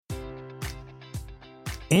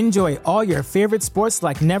Enjoy all your favorite sports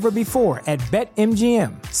like never before at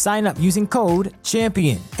BetMGM. Sign up using code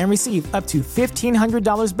CHAMPION and receive up to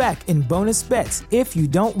 $1,500 back in bonus bets if you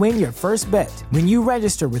don't win your first bet. When you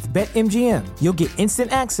register with BetMGM, you'll get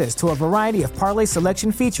instant access to a variety of parlay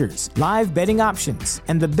selection features, live betting options,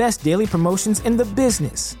 and the best daily promotions in the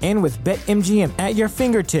business. And with BetMGM at your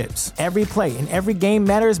fingertips, every play and every game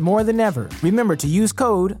matters more than ever. Remember to use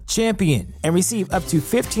code CHAMPION and receive up to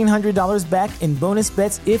 $1,500 back in bonus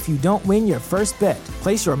bets if you don't win your first bet.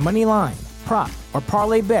 Place your money line, prop, or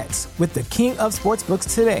parlay bets with the king of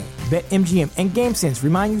sportsbooks today. BetMGM and GameSense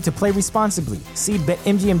remind you to play responsibly. See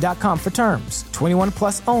BetMGM.com for terms. 21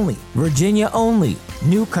 plus only. Virginia only.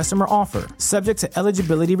 New customer offer. Subject to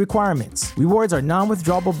eligibility requirements. Rewards are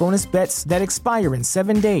non-withdrawable bonus bets that expire in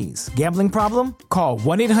 7 days. Gambling problem? Call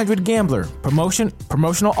 1-800-GAMBLER.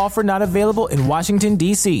 Promotional offer not available in Washington,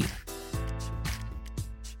 D.C.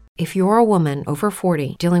 If you're a woman over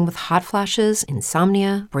 40 dealing with hot flashes,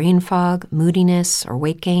 insomnia, brain fog, moodiness, or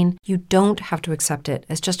weight gain, you don't have to accept it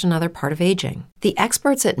as just another part of aging. The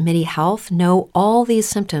experts at MIDI Health know all these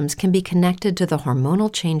symptoms can be connected to the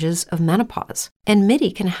hormonal changes of menopause. And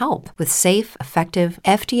MIDI can help with safe, effective,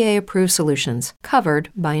 FDA-approved solutions covered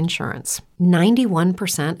by insurance.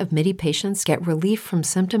 91% of MIDI patients get relief from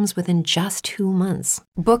symptoms within just 2 months.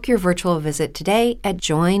 Book your virtual visit today at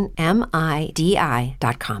joinmidi.com.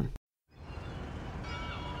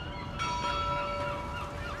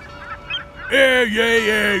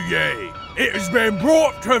 Yeah. It has been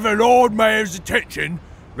brought to the Lord Mayor's attention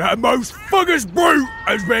that a most thuggish brute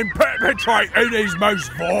has been perpetrating his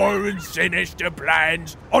most vile and sinister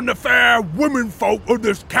plans on the fair womenfolk of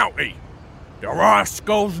this county. The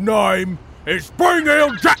rascal's name is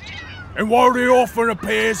Spring-Heel Jack, and while he often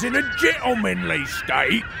appears in a gentlemanly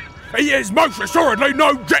state, he is most assuredly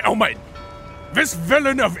no gentleman. This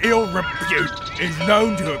villain of ill repute is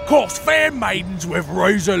known to accost fair maidens with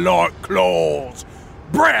razor-like claws,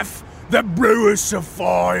 breath that blewest of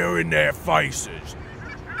fire in their faces,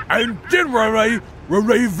 and generally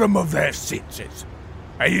relieve them of their senses.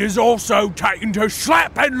 He is also taken to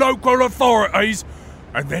slapping local authorities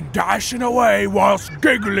and then dashing away whilst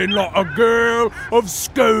giggling like a girl of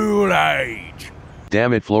school age.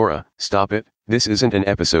 Damn it, Flora, stop it. This isn't an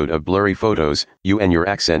episode of Blurry Photos. You and your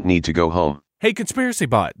accent need to go home. Hey, Conspiracy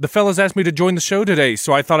Bot, the fellas asked me to join the show today,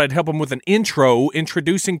 so I thought I'd help them with an intro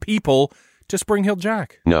introducing people to Spring-Heel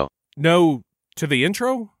Jack. No. No to the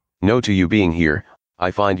intro? No to you being here.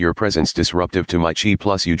 I find your presence disruptive to my chi,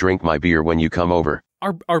 plus you drink my beer when you come over.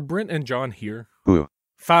 Are Brent and John here? Who?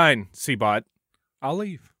 Fine, C-Bot. I'll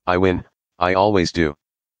leave. I win. I always do.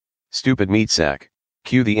 Stupid meat sack.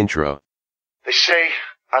 Cue the intro. They say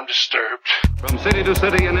I'm disturbed. From city to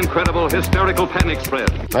city, an incredible hysterical panic spread.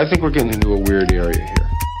 I think we're getting into a weird area here.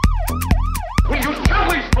 Will you tell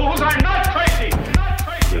these fools I'm not crazy?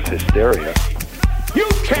 This hysteria. You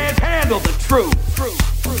can't handle the truth.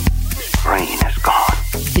 Brain is gone.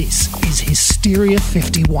 This is Hysteria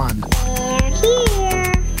 51. They're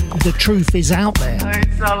here. The truth is out there.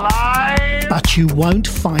 It's alive. But you won't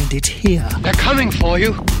find it here. They're coming for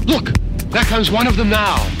you. Look, there comes one of them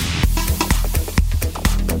now.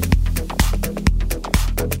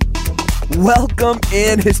 Welcome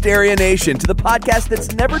in, Hysteria Nation, to the podcast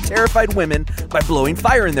that's never terrified women by blowing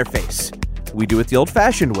fire in their face. We do it the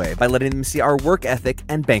old-fashioned way by letting them see our work ethic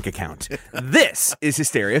and bank account. This is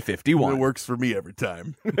Hysteria 51. It works for me every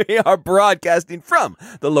time. We are broadcasting from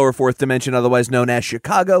the lower fourth dimension, otherwise known as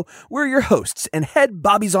Chicago. We're your hosts and head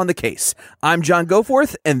bobbies on the case. I'm John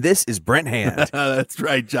Goforth, and this is Brent Hand. That's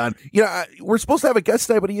right, John. You know, we're supposed to have a guest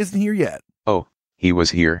tonight, but he isn't here yet. Oh, he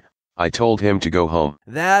was here. I told him to go home.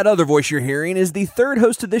 That other voice you're hearing is the third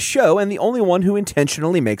host of this show and the only one who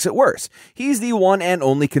intentionally makes it worse. He's the one and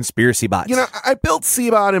only Conspiracy Bot. You know, I built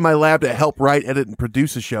C-Bot in my lab to help write, edit, and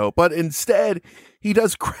produce a show, but instead, he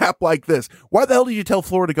does crap like this. Why the hell did you tell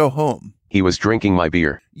Flora to go home? He was drinking my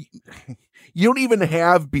beer. You don't even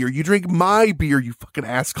have beer. You drink my beer, you fucking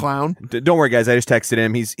ass clown. Don't worry, guys. I just texted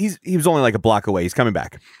him. He was only like a block away. He's coming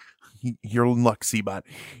back. You're in luck, C-Bot.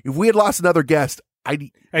 If we had lost another guest,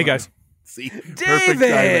 Hey, guys. See,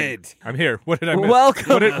 David! I'm here. What did I miss?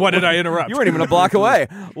 Welcome. What did I interrupt? You weren't even a block away.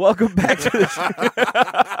 Welcome back to the show.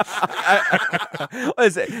 What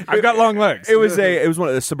is it? I've got long legs. It was one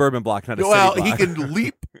of the suburban block, not a city block. He can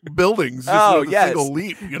leap buildings. Oh, yes. Single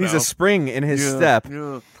leap, He's a spring in his step.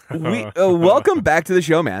 Yeah. Welcome back to the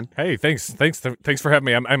show, man. Hey, thanks for having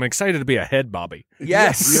me. I'm excited to be a head Bobby.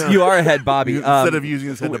 Yes, you are a head Bobby. Instead of using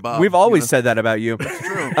his head to bob. We've always said that about you. That's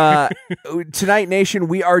true. Tonight, Nation,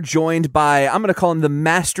 we are joined by, I'm going to call him the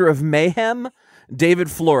Master of Mayhem,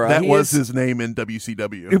 David Flora. That was his name in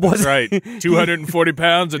WCW. It was right. 240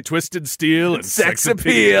 pounds of twisted steel and sex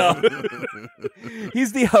appeal.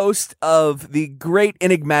 He's the host of the great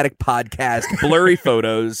enigmatic podcast, Blurry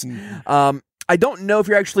Photos. I don't know if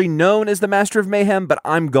you're actually known as the Master of Mayhem, but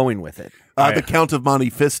I'm going with it. The Count of Monte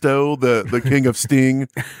Fisto, the King of Sting,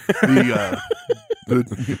 the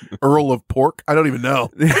Earl of Pork. I don't even know.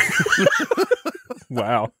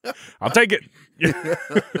 Wow, I'll take it.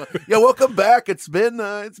 Yeah, welcome back. It's been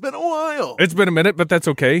a while. It's been a minute, but that's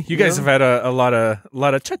okay. You guys have had a lot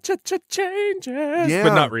of changes,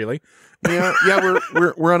 but not really. Yeah,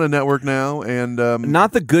 we're on a network now, and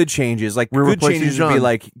not the good changes. Like we're good changes John. would be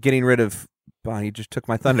like getting rid of. Wow, you just took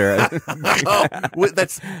my thunder.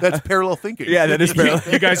 That's parallel thinking. Yeah, that is parallel.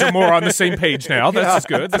 You guys are more on the same page now. That's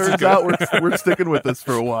good. Turns out we're sticking with this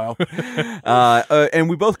for a while.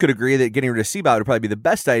 And we both could agree that getting rid of Seabout would probably be the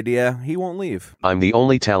best idea. He won't leave. I'm the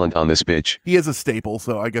only talent on this bitch. He is a staple,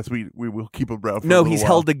 so I guess we will keep him around for No, a little he's while.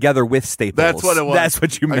 held together with staples. That's what it was. That's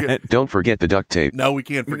what you meant. Don't forget the duct tape. No, we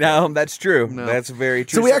can't forget. No, that's true. No. That's very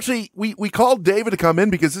true. So we actually we called David to come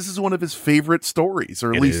in because this is one of his favorite stories,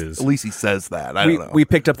 or at least he says that. I don't know. We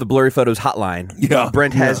picked up the Blurry Photos hotline. Yeah,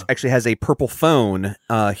 Brent actually has a purple phone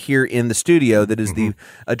here in the studio that is the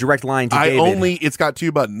direct line to David. It's got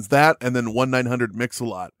two buttons, that and then 1-900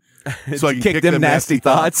 Mix-a-Lot. So I can kick them nasty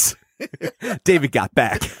thoughts. David got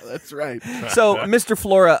back. That's right. So, Mr.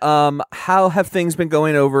 Flora, how have things been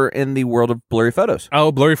going over in the world of Blurry Photos?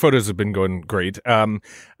 Oh, Blurry Photos have been going great.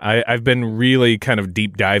 I've been really kind of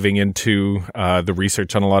deep diving into the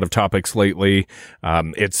research on a lot of topics lately.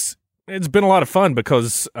 It's been a lot of fun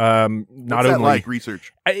because not What's that only like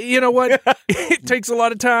research. You know what? It takes a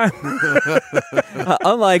lot of time.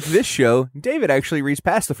 Unlike this show, David actually reads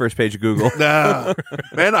past the first page of Google. Nah,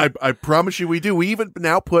 man, I promise you we do. We even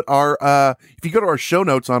now put our, if you go to our show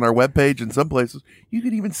notes on our webpage in some places, you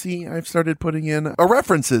can even see I've started putting in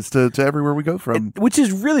references to everywhere we go from. Which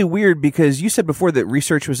is really weird because you said before that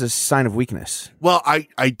research was a sign of weakness. Well,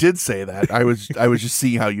 I did say that. I was just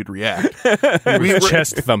seeing how you'd react. We were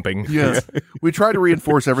chest thumping. Yes. We try to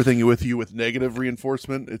reinforce everything with you with negative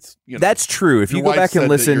reinforcement. It's that's true. If you go back and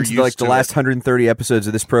listen to like the last 130 episodes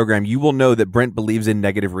of this program, you will know that Brent believes in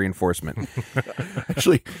negative reinforcement.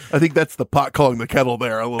 Actually, I think that's the pot calling the kettle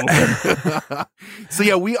there a little bit. So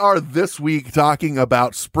yeah, we are this week talking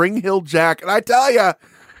about Spring Hill Jack, and I tell you,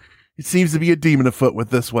 it seems to be a demon afoot with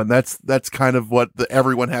this one. That's kind of what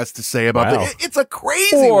everyone has to say about it. It's a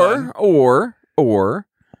crazy one. Or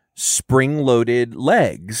spring-loaded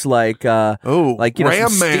legs, like Ram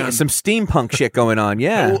Man. some steampunk shit going on.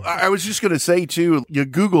 Yeah, well, I was just gonna say too. You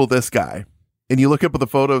Google this guy, and you look up at the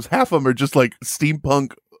photos. Half of them are just like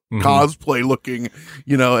steampunk cosplay looking.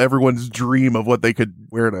 You know, everyone's dream of what they could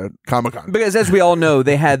wear at a Comic-Con. Because as we all know,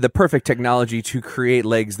 they had the perfect technology to create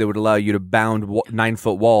legs that would allow you to bound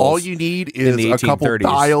 9-foot walls. All you need is a couple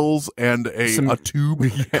dials and a tube.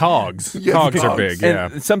 Cogs. Yes, cogs are big, yeah.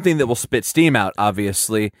 And something that will spit steam out,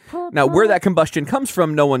 obviously. Now, where that combustion comes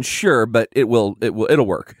from, no one's sure, but it'll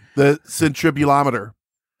work. The centribulometer.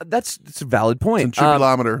 That's a valid point.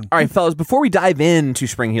 Centribulometer. All right, fellas, before we dive into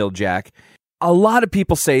Spring Heel Jack, a lot of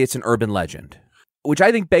people say it's an urban legend, which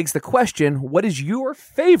I think begs the question, what is your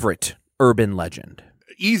favorite urban legend?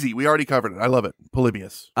 Easy. We already covered it. I love it.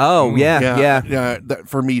 Polybius. Oh, yeah. That,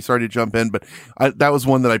 for me, sorry to jump in, but that was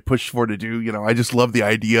one that I pushed for to do. You know, I just love the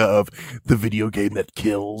idea of the video game that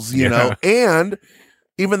kills, you know, and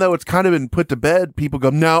even though it's kind of been put to bed, people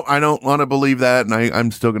go, no, I don't want to believe that. And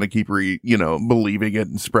I'm still going to keep believing it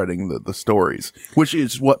and spreading the stories, which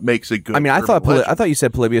is what makes it good. I mean, I thought you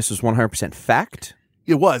said Polybius was 100% fact.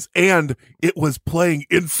 It was, and it was playing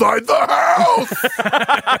inside the house.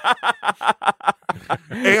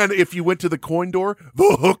 And if you went to the coin door,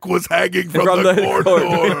 the hook was hanging from the coin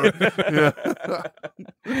door.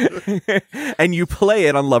 Yeah. And you play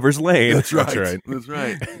it on Lover's Lane. That's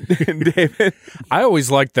right. David, I always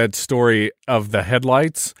liked that story of the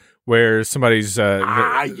headlights where somebody's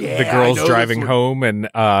the girl's driving home and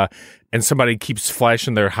somebody keeps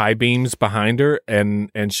flashing their high beams behind her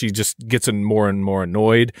and she just gets more and more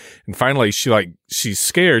annoyed. And finally she's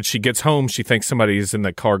scared. She gets home. She thinks somebody's in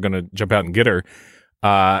the car going to jump out and get her.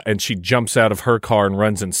 And she jumps out of her car and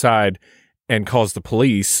runs inside and calls the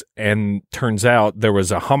police. And turns out there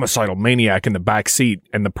was a homicidal maniac in the back seat,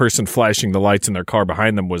 and the person flashing the lights in their car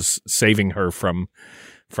behind them was saving her from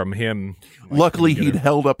him. Luckily, he'd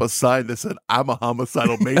held up a sign that said, I'm a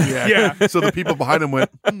homicidal maniac. Yeah. So the people behind him went,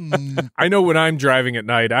 I know when I'm driving at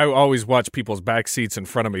night, I always watch people's back seats in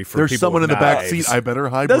front of me. There's someone in the back seat. I better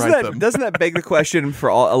hide them. Doesn't that beg the question for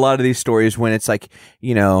a lot of these stories when it's like,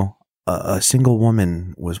 you know, a single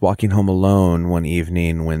woman was walking home alone one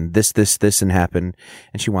evening when this and happened,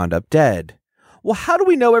 and she wound up dead. Well, how do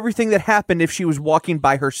we know everything that happened if she was walking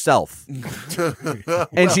by herself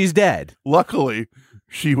and she's dead? Luckily,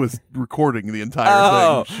 she was recording the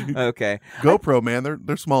entire thing. Okay. GoPro, man,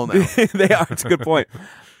 they're small now. They are. It's a good point.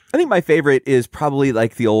 I think my favorite is probably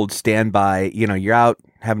like the old standby. You know, you're out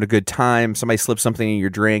having a good time. Somebody slips something in your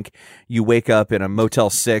drink. You wake up in a Motel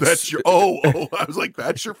 6. That's your I was like,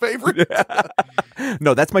 that's your favorite?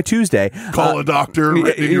 No, that's my Tuesday. Call a doctor,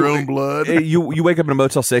 written in your own blood. You wake up in a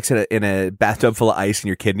Motel 6 in a bathtub full of ice and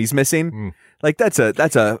your kidney's missing. Like that's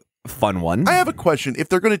a fun one. I have a question. If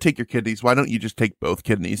they're going to take your kidneys, why don't you just take both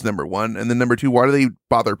kidneys, number one? And then number two, why do they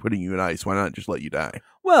bother putting you in ice? Why not just let you die?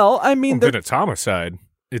 Well, I mean, then it's homicide.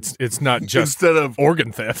 It's not just instead of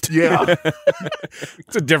organ theft. Yeah.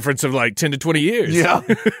 It's a difference of like 10 to 20 years. Yeah.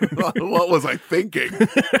 What was I thinking?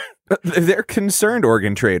 They're concerned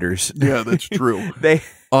organ traders. Yeah, that's true. They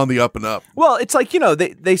on the up and up. Well, it's like,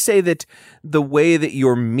 they say that the way that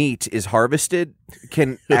your meat is harvested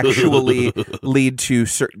can actually lead to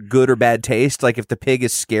good or bad taste. Like if the pig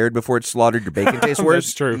is scared before it's slaughtered, your bacon tastes worse.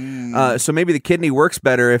 That's true. So maybe the kidney works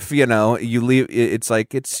better if, you leave. It's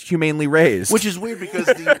like it's humanely raised. Which is weird because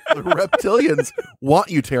the reptilians want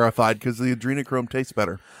you terrified because the adrenochrome tastes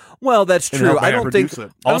better. Well, that's true. I don't think.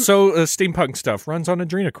 Also, steampunk stuff runs on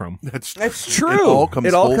adrenochrome. That's true.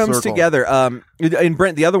 It all comes together. And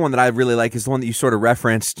Brent, the other one that I really like is the one that you sort of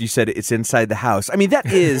referenced. You said it's inside the house. I mean, that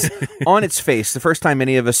is on its face. The first time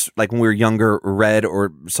any of us, like when we were younger, read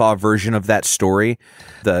or saw a version of that story.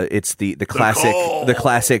 It's the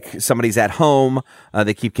classic. Somebody's at home.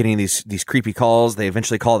 They keep getting these creepy calls. They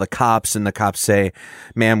eventually call the cops, and the cops say,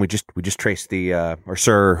 "Ma'am, we just traced the or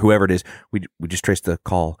sir, whoever it is, we just traced the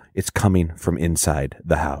call. It's coming from inside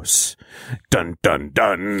the house." Dun, dun,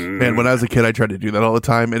 dun. Man, when I was a kid, I tried to do that all the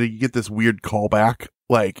time, and you get this weird callback.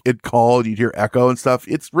 Like, it'd call, and you'd hear echo and stuff.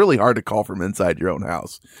 It's really hard to call from inside your own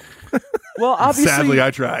house. Well, obviously, sadly,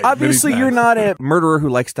 I tried. Obviously, you're not a murderer who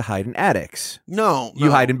likes to hide in attics. No.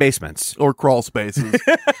 You hide in basements or crawl spaces,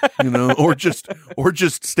 or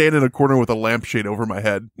just stand in a corner with a lampshade over my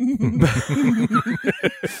head.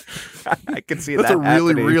 I can see that's that. A really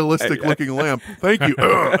happening. realistic looking lamp. Thank you.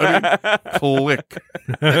 Click.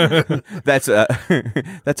 That's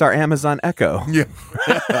our Amazon Echo. Yeah.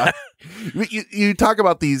 You talk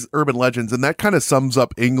about these urban legends, and that kind of sums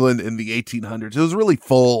up England in the 1800s. It was really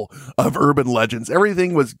full of urban legends.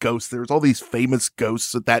 Everything was ghosts. There was all these famous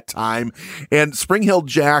ghosts at that time, and Spring Hill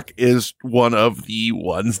Jack is one of the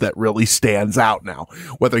ones that really stands out now.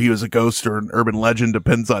 Whether he was a ghost or an urban legend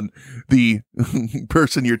depends on the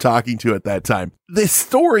person you're talking to at that time. This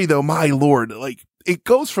story, though, my lord, like, it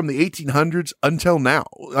goes from the 1800s until now.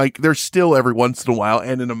 Like, there's still every once in a while,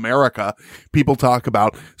 and in America, people talk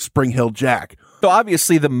about Spring Hill Jack. So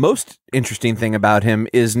obviously the most interesting thing about him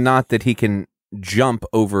is not that he can jump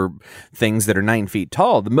over things that are 9 feet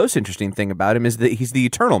tall. The most interesting thing about him is that he's the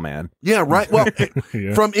eternal man. Yeah, right. Well,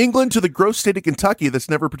 from England to the gross state of Kentucky that's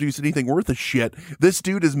never produced anything worth a shit, this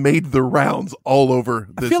dude has made the rounds all over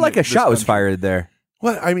this. I feel like a shot was fired there.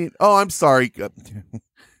 What? I mean, I'm sorry.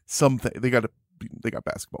 They got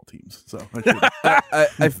basketball teams, so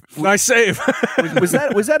nice save. was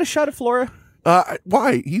that a shot at Flora?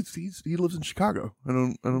 Why? He lives in Chicago. I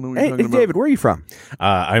don't know what you're talking about. David, where are you from?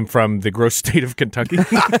 I'm from the gross state of Kentucky,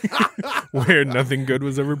 where nothing good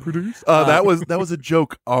was ever produced. That was a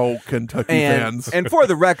joke. Oh, Kentucky fans! And for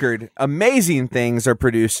the record, amazing things are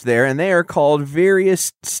produced there, and they are called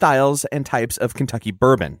various styles and types of Kentucky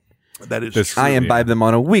bourbon. That is true. I imbibe them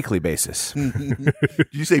on a weekly basis. Did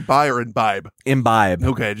you say buy or imbibe? Imbibe.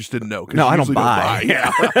 Okay, I just didn't know. No, I don't buy.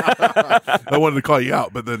 Yeah. I wanted to call you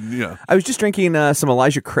out, but then, I was just drinking some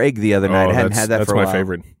Elijah Craig the other night. I hadn't had that for a while. That's my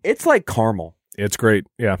favorite. It's like caramel. It's great.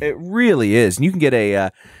 Yeah. It really is. And you can get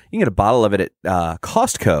a bottle of it at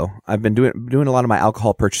Costco. I've been doing a lot of my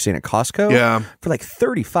alcohol purchasing at Costco. Yeah. For like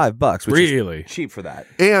 $35, which really is cheap for that.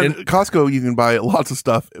 And Costco, you can buy lots of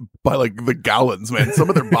stuff by like the gallons, man. Some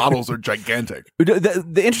of their bottles are gigantic.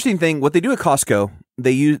 The interesting thing, what they do at Costco,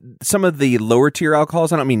 they use some of the lower tier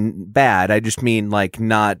alcohols. I don't mean bad. I just mean like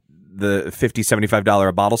not the $50, $75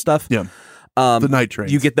 a bottle stuff. Yeah. The night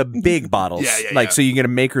trains. You get the big bottles. Yeah. So you get a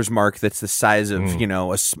Maker's Mark that's the size of,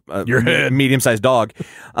 Your head. medium-sized dog.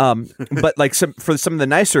 But like for some of the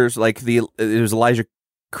nicers, like it was Elijah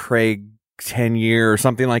Craig 10-year or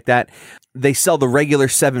something like that, they sell the regular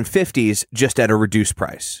 750s just at a reduced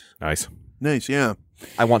price. Nice, yeah.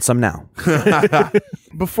 I want some now.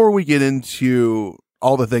 Before we get into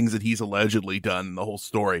all the things that he's allegedly done in the whole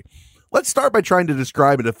story, let's start by trying to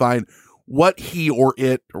describe and define what he or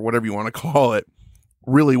it, or whatever you want to call it,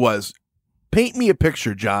 really was. Paint me a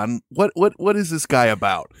picture, John. What is this guy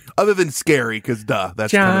about? Other than scary, because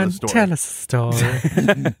that's kind of the story. Tell us a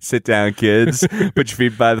story. Sit down, kids. Put your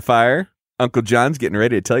feet by the fire. Uncle John's getting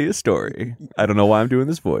ready to tell you a story. I don't know why I'm doing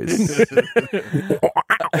this voice.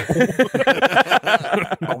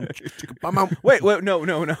 Wait, no.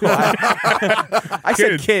 I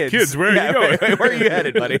said kids. Kids, where are you going? Wait, where are you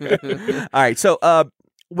headed, buddy? All right, so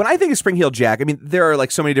when I think of Spring Heel Jack, I mean, there are like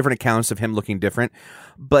so many different accounts of him looking different,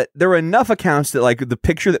 but there are enough accounts that like the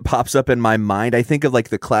picture that pops up in my mind, I think of like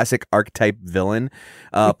the classic archetype villain,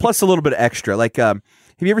 plus a little bit extra. Like, have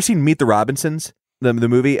you ever seen Meet the Robinsons? The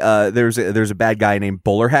movie, there's a bad guy named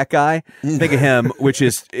Bowler Hat Guy. Think of him, which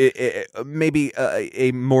is maybe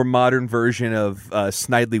a more modern version of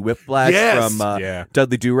Snidely Whiplash from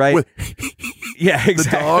Dudley Do-Right. Yeah,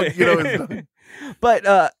 exactly. The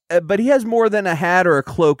dog, But he has more than a hat or a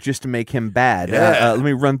cloak just to make him bad. Let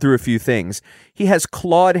me run through a few things. He has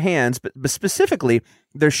clawed hands, but specifically,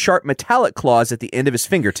 there's sharp metallic claws at the end of his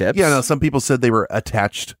fingertips. Yeah, no, some people said they were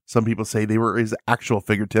attached. Some people say they were his actual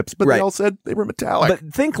fingertips, but they all said they were metallic.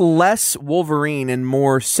 But think less Wolverine and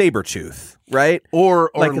more Sabretooth, right?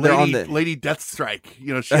 Or like Lady Deathstrike.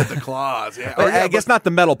 You know, she had the claws. Yeah. I guess not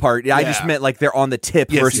the metal part. I just meant like they're on the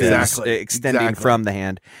tip versus extending Exactly. from the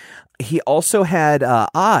hand. He also had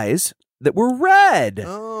eyes that were red.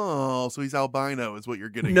 Oh, so he's albino is what you're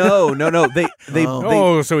getting. No.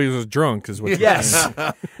 So he was drunk is what you're saying.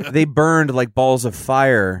 Yes. They burned like balls of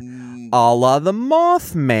fire, a la the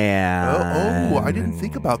Mothman. Oh, I didn't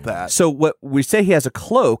think about that. So what we say he has a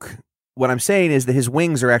cloak, what I'm saying is that his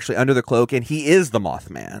wings are actually under the cloak and he is the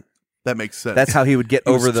Mothman. That makes sense. That's how he would get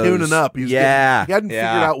over those. Tuning up. He hadn't figured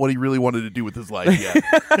out what he really wanted to do with his life yet.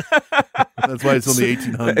 That's why it's on the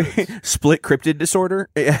 1800s. Split cryptid disorder.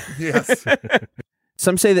 Yes.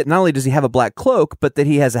 Some say that not only does he have a black cloak, but that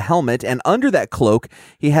he has a helmet, and under that cloak,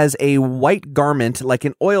 he has a white garment like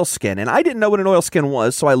an oilskin. And I didn't know what an oilskin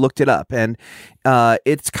was, so I looked it up. And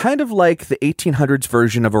it's kind of like the 1800s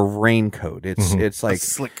version of a raincoat. It's like a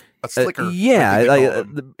slicker.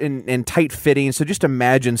 And tight fitting. So just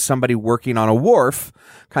imagine somebody working on a wharf,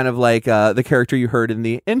 kind of like the character you heard in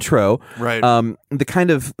the intro. Right. The kind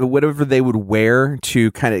of whatever they would wear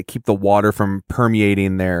to kind of keep the water from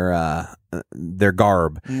permeating their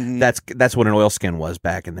garb. Mm-hmm. That's what an oilskin was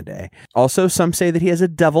back in the day. Also, some say that he has a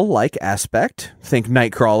devil-like aspect. Think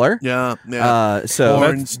Nightcrawler. Yeah. So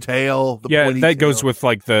horns, tail. That goes with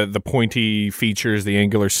like the pointy features, the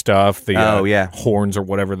angular stuff, the horns or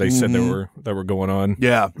whatever they said that were going on.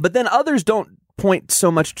 Yeah. But then others don't point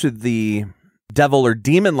so much to the devil or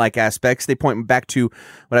demon-like aspects. They point back to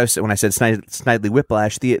when I said Snidely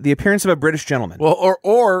Whiplash, the appearance of a British gentleman. Well,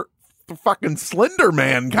 or fucking Slender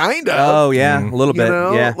Man, kind of. Oh yeah, a little bit.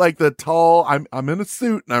 Yeah, like the tall. I'm in a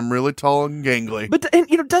suit and I'm really tall and gangly. But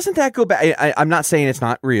doesn't that go back? I'm not saying it's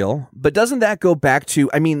not real, but doesn't that go back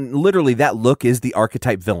to? I mean, literally, that look is the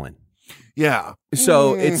archetype villain. Yeah.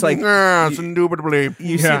 So it's like indubitably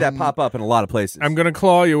you see that pop up in a lot of places. I'm gonna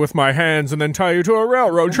claw you with my hands and then tie you to a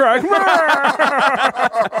railroad track.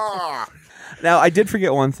 Now, I did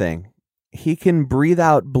forget one thing. He can breathe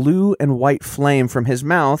out blue and white flame from his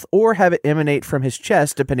mouth or have it emanate from his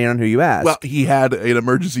chest, depending on who you ask. Well, he had an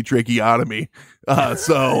emergency tracheotomy.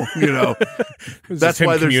 So, that's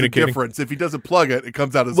why there's a difference. If he doesn't plug it, it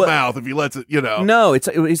comes out his mouth. If he lets it, No,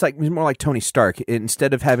 he's more like Tony Stark.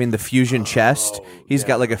 Instead of having the fusion chest, he's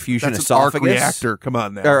got like a fusion esophagus. Arc reactor. Come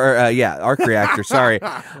on now. Arc reactor. Sorry.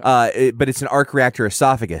 But it's an arc reactor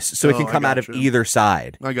esophagus. So it can come out of either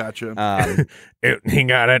side. I got you. He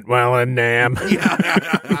got it well in damn.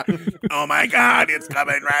 Oh my God, it's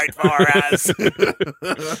coming right for us.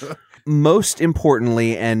 Most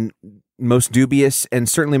importantly, and most dubious, and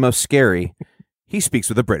certainly most scary, he speaks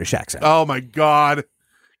with a British accent. Oh my God.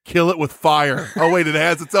 Kill it with fire. Oh, wait, it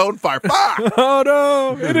has its own fire. Fuck! Oh,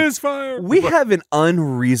 no, it is fire. We have an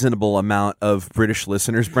unreasonable amount of British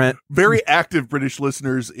listeners, Brent. Very active British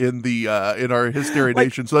listeners in the in our Hysteria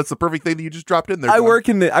Nation. So that's the perfect thing that you just dropped in there. I work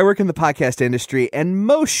in the podcast industry, and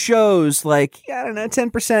most shows,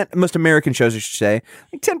 10%, most American shows, I should say,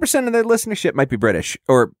 10% of their listenership might be British,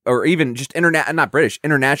 or even just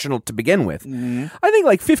international to begin with. Mm-hmm. I think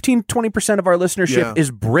 15-20% of our listenership is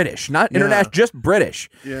British, not international, just British.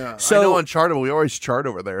 Yeah, so I know on Chartable, we always chart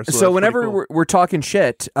over there. So whenever we're talking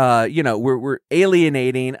shit, we're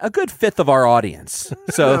alienating a good fifth of our audience.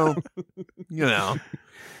 So,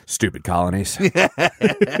 stupid colonies.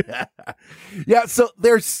 Yeah, so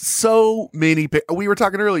there's so many. We were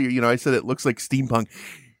talking earlier, I said it looks like steampunk.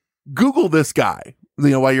 Google this guy,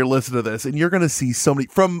 while you're listening to this, and you're going to see so many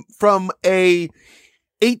from a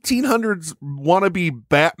 1800s wannabe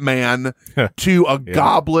Batman to a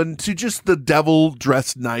goblin to just the devil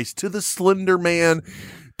dressed nice to the Slender Man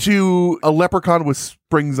to a leprechaun with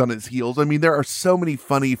springs on his heels. I mean, there are so many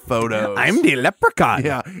funny photos. I'm the leprechaun.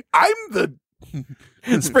 Yeah. I'm the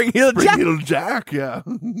Spring-heeled Jack. Yeah.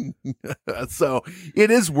 So it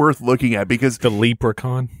is worth looking at because the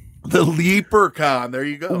leprechaun. The leprechaun. There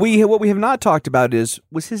you go. What we have not talked about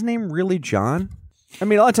was his name really John? I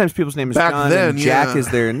mean, a lot of times people's name is Back John then, and Jack is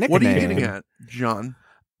their nickname. What are you getting at, John?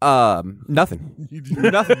 Nothing.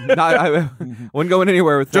 Nothing. I wouldn't go in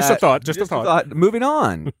anywhere with just that. Just a thought. Moving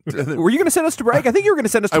on. Were you going to send us to break? I think you were going to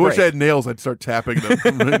send us to break. I wish I had nails. I'd start tapping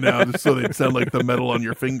them right now just so they'd sound like the metal on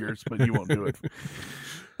your fingers, but you won't do it.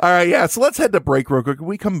 All right, yeah, so let's head to break real quick. When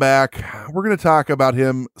we come back, we're going to talk about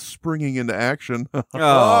him springing into action.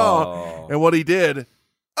 And what he did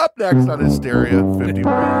up next on Hysteria 51.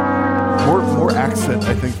 More accent,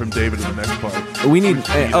 I think, from David in the next part. We need,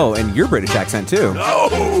 and your British accent, too.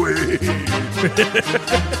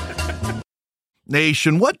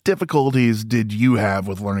 Nation, what difficulties did you have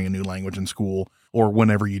with learning a new language in school or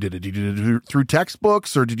whenever you did it? Did you do it through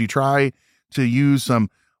textbooks or did you try to use some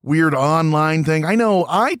weird online thing? I know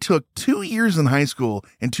I took 2 years in high school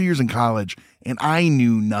and 2 years in college and I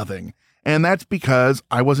knew nothing. And that's because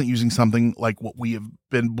I wasn't using something like what we have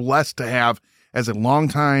been blessed to have as a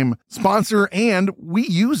longtime sponsor, and we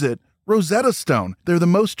use it, Rosetta Stone. They're the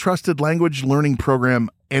most trusted language learning program,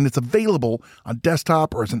 and it's available on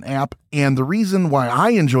desktop or as an app. And the reason why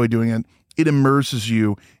I enjoy doing it, it immerses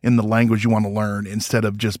you in the language you want to learn instead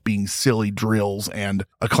of just being silly drills and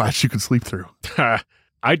a class you can sleep through.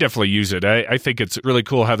 I definitely use it. I think it's really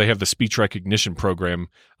cool how they have the speech recognition program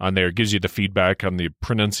on there. It gives you the feedback on the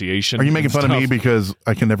pronunciation. Are you making fun of me because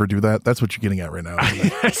I can never do that? That's what you're getting at right now.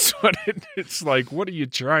 That's what it's like. What are you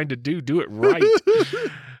trying to do? Do it right.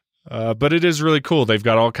 But it is really cool. They've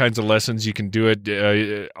got all kinds of lessons. You can do it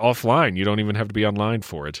offline. You don't even have to be online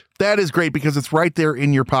for it. That is great because it's right there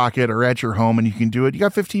in your pocket or at your home and you can do it. You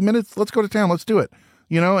got 15 minutes. Let's go to town. Let's do it.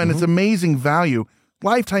 And it's amazing value.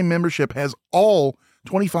 Lifetime membership has all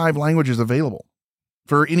 25 languages available.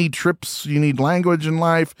 For any trips you need language in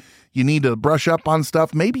life, you need to brush up on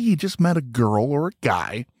stuff. Maybe you just met a girl or a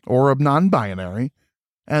guy or a non-binary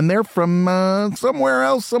and they're from somewhere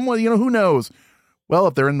else, who knows? Well,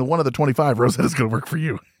 if they're in one of the 25, Rosetta's going to work for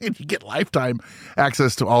you. And you get lifetime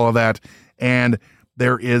access to all of that. And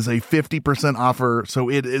there is a 50% offer, so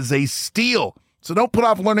it is a steal. So don't put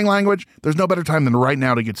off learning language. There's no better time than right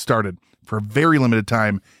now to get started. For a very limited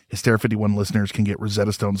time, Hysteria 51 listeners can get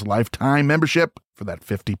Rosetta Stone's lifetime membership for that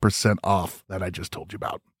 50% off that I just told you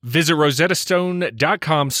about. Visit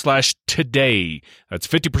rosettastone.com/today. That's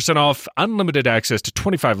 50% off, unlimited access to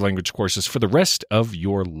 25 language courses for the rest of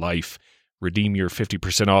your life. Redeem your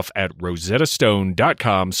 50% off at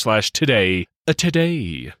rosettastone.com/today.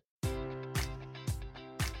 Today.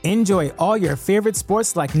 Enjoy all your favorite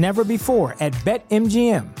sports like never before at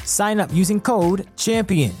BetMGM. Sign up using code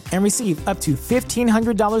CHAMPION and receive up to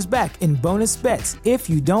 $1,500 back in bonus bets if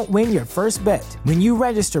you don't win your first bet. When you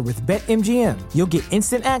register with BetMGM, you'll get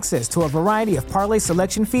instant access to a variety of parlay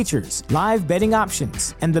selection features, live betting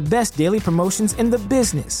options, and the best daily promotions in the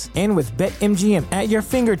business. And with BetMGM at your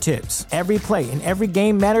fingertips, every play and every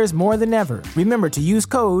game matters more than ever. Remember to use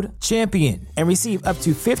code CHAMPION and receive up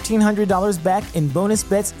to $1,500 back in bonus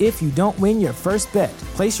bets if you don't win your first bet.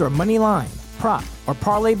 Place your money line, prop, or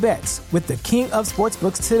parlay bets with the king of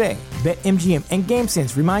sportsbooks today. BetMGM and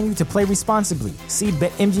GameSense remind you to play responsibly. See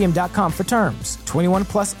BetMGM.com for terms. 21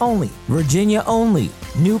 plus only. Virginia only.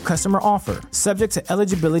 New customer offer. Subject to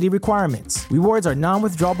eligibility requirements. Rewards are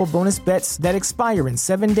non-withdrawable bonus bets that expire in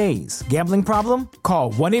 7 days. Gambling problem?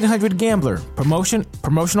 Call 1-800-GAMBLER.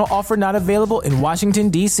 Promotional offer not available in Washington,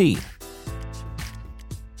 D.C.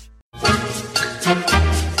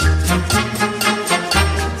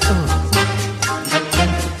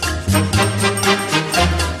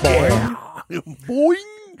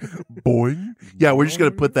 Boing. Yeah, we're just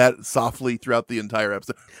going to put that softly throughout the entire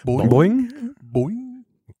episode. Boing. Boing.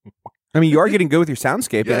 I mean, you are getting good with your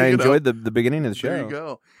soundscape, and I enjoyed the beginning of the show. There you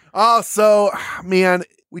go. Oh, so, man,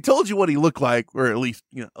 we told you what he looked like, or at least,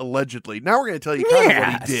 allegedly. Now we're going to tell you kind of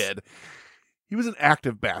what he did. He was an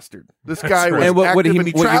active bastard. This guy was and active, and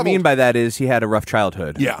he what traveled. you mean by that is he had a rough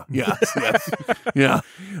childhood. Yeah, yes. Yeah.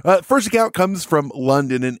 First account comes from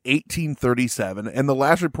London in 1837, and the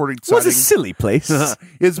last reported sighting was a silly place.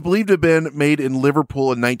 Is believed to have been made in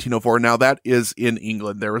Liverpool in 1904. Now, that is in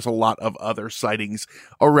England. There was a lot of other sightings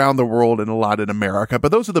around the world and a lot in America,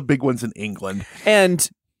 but those are the big ones in England. And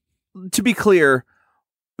to be clear,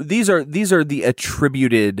 These are the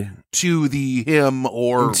attributed to the him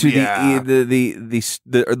or to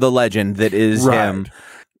the legend that is him.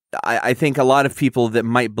 I think a lot of people that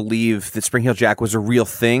might believe that Spring Heel Jack was a real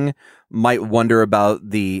thing might wonder about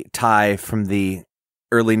the tie from the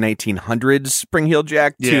early 1900s Spring Heel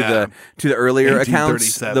Jack to the earlier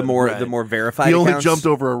accounts, the more verified. He only accounts. jumped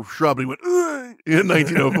over a shrub and he went in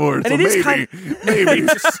 1904. And so maybe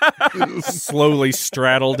slowly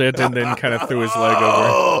straddled it and then kind of threw his leg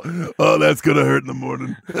over. Oh, that's gonna hurt in the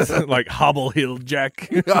morning. Like Hobble Hill Jack.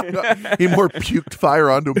 He more puked fire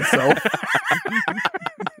onto himself.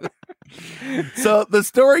 So the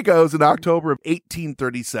story goes, in October of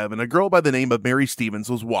 1837, a girl by the name of Mary Stevens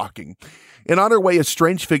was walking. And on her way, a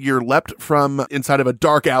strange figure leapt from inside of a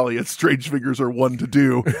dark alley, as strange figures are one to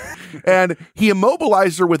do. And he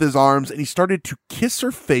immobilized her with his arms, and he started to kiss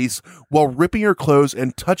her face while ripping her clothes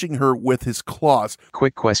and touching her with his claws.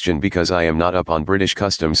 Quick question, because I am not up on British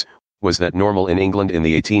customs. Was that normal in England in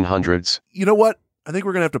the 1800s? You know what? I think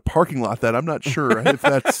we're going to have to parking lot that. I'm not sure if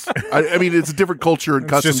that's... I mean, it's a different culture and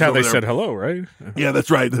customs. It's just how they there. said hello, right? Yeah,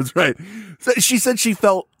 that's right. That's right. So she said she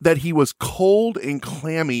felt that he was cold and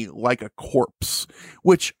clammy like a corpse,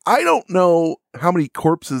 which I don't know how many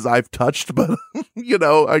corpses I've touched, but,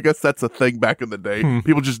 I guess that's a thing back in the day.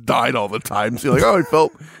 People just died all the time. So you're like,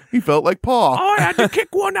 oh, he felt like Pa. I had to kick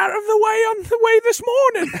one out of the way on the way this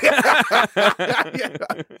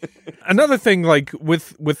morning. Another thing, like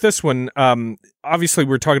with this one, obviously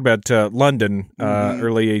we're talking about London,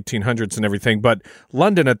 early 1800s and everything, but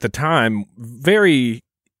London at the time, very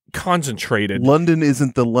concentrated. London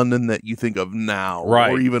isn't the London that you think of now,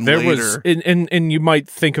 right? Or even there later. Was, and you might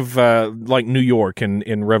think of like New York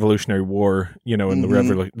in Revolutionary War. In the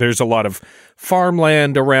Revolution, there's a lot of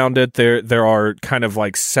farmland around it. There are kind of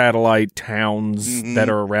like satellite towns that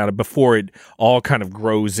are around it before it all kind of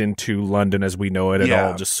grows into London as we know it. It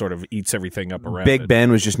all just sort of eats everything up around Big it.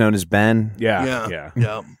 Ben was just known as Ben. Yeah.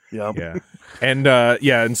 And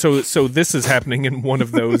and so this is happening in one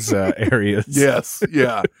of those areas. Yes,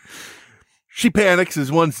 yeah. She panics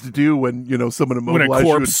as one's to do when someone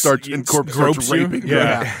immobilizes you and starts raping her.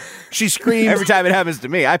 Yeah. She screams every time it happens to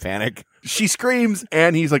me. I panic. She screams,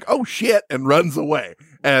 and he's like, "Oh shit!" and runs away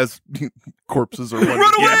as corpses are. Run away!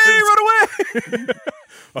 Run away!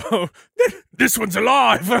 Oh, this one's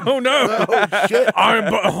alive! Oh no! Oh shit! I am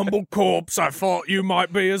but a humble corpse. I thought you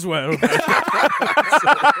might be as well.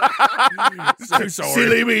 So sorry.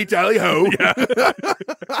 Silly me, tally ho! Yeah.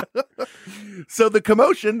 So the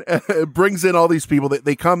commotion brings in all these people.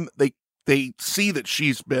 They come. They see that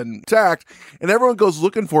she's been attacked, and everyone goes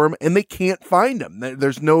looking for him, and they can't find him.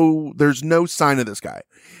 There's no sign of this guy.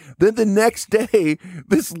 Then the next day,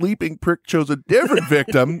 this leaping prick chose a different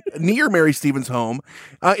victim near Mary Stevens' home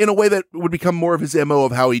in a way that would become more of his MO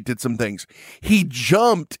of how he did some things. He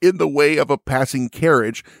jumped in the way of a passing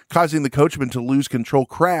carriage, causing the coachman to lose control,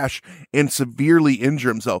 crash, and severely injure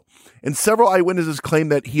himself. And several eyewitnesses claim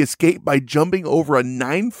that he escaped by jumping over a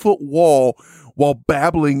 9-foot wall while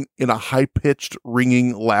babbling in a high-pitched,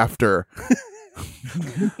 ringing laughter.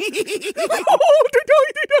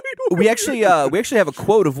 We actually have a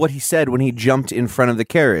quote of what he said when he jumped in front of the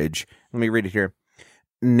carriage. Let me read it here.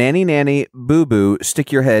 Nanny, nanny, boo boo, stick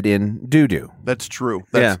your head in doo doo. That's true.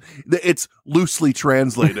 It's loosely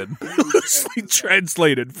translated. Loosely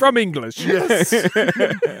translated from English. Yes.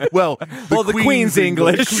 Well, the Queen's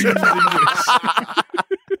English.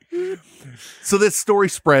 So this story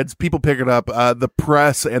spreads. People pick it up. The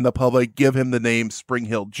press and the public give him the name Spring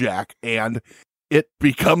Heel Jack, and it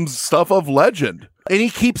becomes stuff of legend. And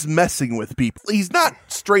he keeps messing with people. He's not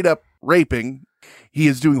straight up raping. He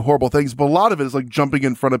is doing horrible things, but a lot of it is like jumping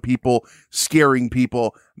in front of people, scaring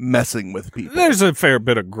people, messing with people. There's a fair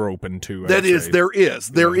bit of groping too. There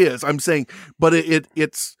is. I'm saying, but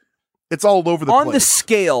it's all over the place. On the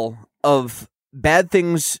scale of bad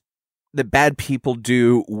things that bad people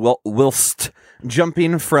do whilst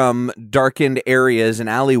jumping from darkened areas and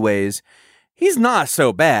alleyways, he's not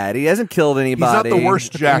so bad. He hasn't killed anybody. He's not the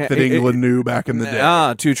worst Jack that England knew back in the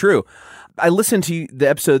day. Too true. I listened to the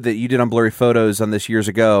episode that you did on Blurry Photos on this years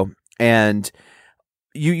ago, and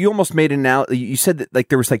you almost made it out. You said that like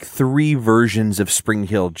there was like 3 versions of Spring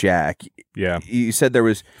Heel Jack. Yeah. You said there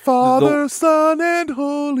was Father, Son, and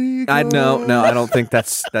Holy Ghost. No, I don't think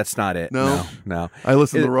that's not it. No. I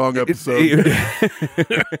listened to the wrong episode.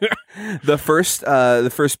 The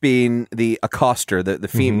first being the accoster,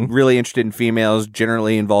 the really interested in females,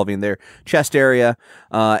 generally involving their chest area,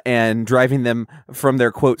 and driving them from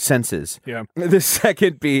their quote senses. Yeah. The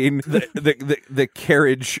second being the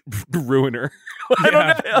carriage ruiner. I don't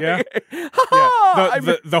Yeah.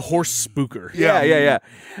 The horse spooker. Yeah.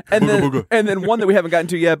 And then one that we haven't gotten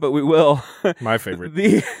to yet, but we will. My favorite.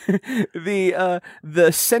 The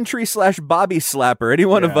sentry / Bobby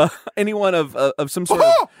slapper. Anyone of some sort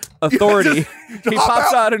of authority. He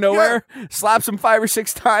pops out of nowhere, slaps him 5 or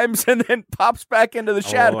 6 times, and then pops back into the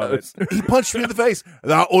shadows. He punched me in the face.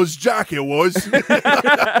 That was Jack. It was.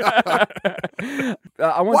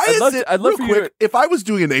 I'd love for you to... If I was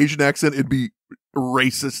doing an Asian accent, it'd be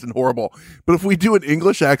racist and horrible. But if we do an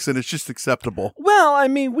English accent, it's just acceptable. Well, I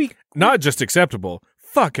mean, not just acceptable,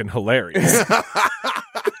 fucking hilarious.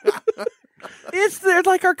 They're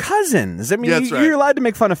like our cousins. I mean, That's right. You're allowed to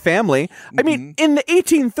make fun of family. I mean, in the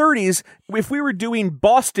 1830s, if we were doing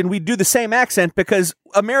Boston, we'd do the same accent because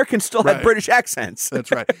Americans still had British accents. That's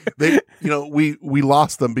right. We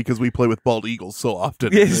lost them because we play with bald eagles so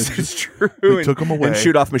often. Yes, it's true. They took them away and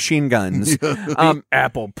shoot off machine guns.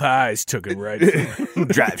 Apple pies took it right.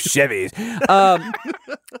 Drive Chevys.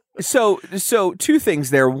 So 2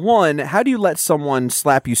 things there. One, how do you let someone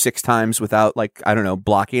slap you 6 times without,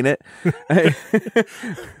 blocking it? Well,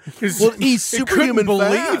 he's superhuman.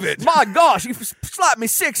 Believe it. My gosh, you slapped me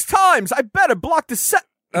 6 times. I better block the 7th.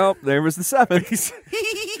 Oh, there was the 7th.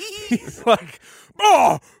 He's like,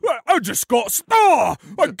 I just got star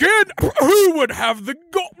again. Who would have the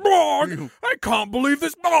I can't believe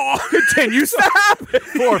this. Continues to happen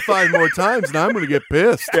 4 or 5 more times, and I'm going to get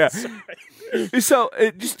pissed. Yeah. So,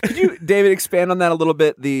 could you, David, expand on that a little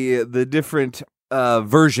bit? The different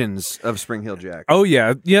versions of Spring Heel Jack. Oh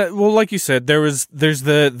yeah. Well, like you said, there's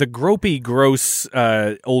the gropey, gross,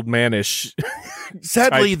 old manish.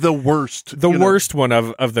 Sadly, the worst. The worst one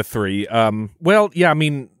of the 3. Well, yeah. I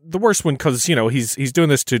mean, the worst one because he's doing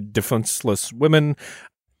this to defenseless women.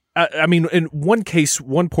 I mean, in one case,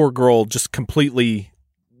 one poor girl just completely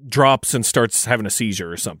drops and starts having a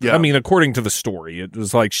seizure or something. Yeah. I mean, according to the story, it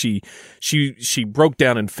was like she broke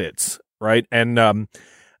down in fits, right? And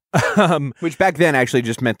which back then actually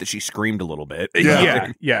just meant that she screamed a little bit.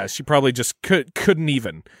 Yeah. She probably just couldn't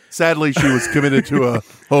even. Sadly, she was committed to a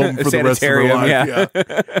home for the rest of her life. Yeah.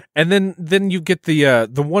 And then you get the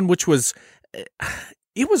one which was,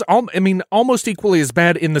 it was almost equally as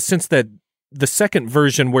bad in the sense that the second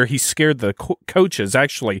version where he scared the coaches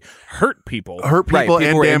actually hurt people and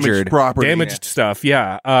damaged property. Damaged stuff,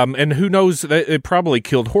 yeah. And who knows, it probably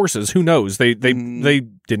killed horses. Who knows? They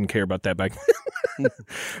didn't care about that back then.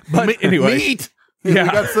 But anyway. Meat! Yeah. We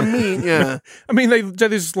got some meat, yeah. I mean, they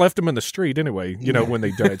just left them in the street anyway, when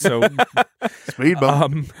they died. So speed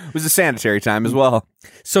bump. It was a sanitary time as well.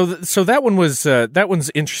 So that one was that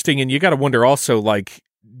one's interesting, and you got to wonder also,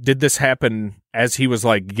 did this happen as he was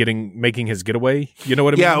making his getaway? You know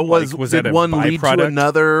what I mean? Yeah, was that did one lead to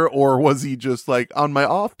another, or was he just on my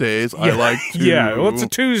off days? I like to. Yeah, well, it's a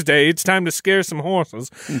Tuesday. It's time to scare some horses.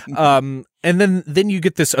 And then you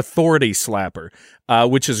get this authority slapper,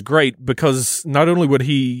 which is great because not only would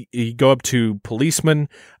he go up to policemen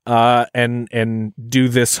and do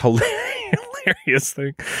this hilarious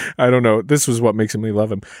thing. I don't know. This was what makes me love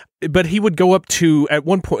him. But he would go up to, at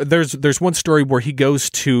one point, there's one story where he goes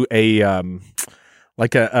to a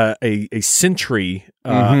sentry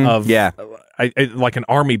of like an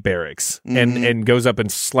army barracks and goes up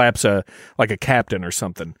and slaps a captain or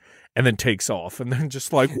something. And then takes off, and then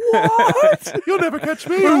just what? You'll never catch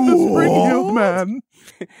me. I'm the spring-heeled man.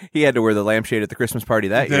 He had to wear the lampshade at the Christmas party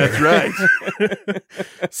that year. That's right.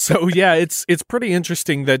 So yeah, it's pretty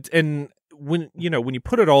interesting that, and when you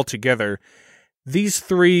put it all together, these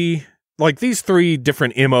three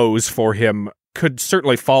different MOs for him could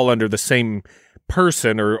certainly fall under the same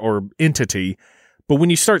person or entity. But when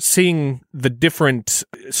you start seeing the different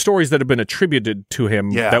stories that have been attributed to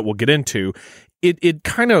him that we'll get into,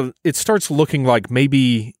 it starts looking like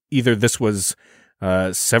maybe either this was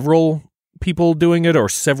several people doing it or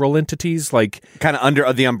several entities, kind of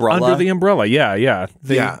under the umbrella. Under the umbrella, yeah.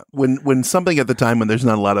 When something at the time when there's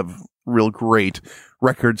not a lot of real great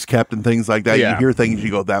records kept and things like that, you hear things, you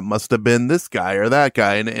go, that must have been this guy or that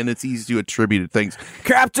guy, and it's easy to attribute things.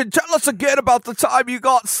 Captain, tell us again about the time you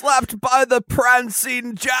got slapped by the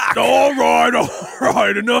prancing Jack. All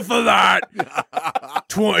right, enough of that.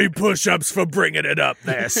 20 push-ups for bringing it up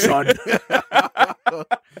there, son.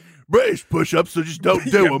 British push-ups, so just don't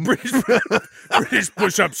do them. British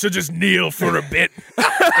push-ups, so just kneel for a bit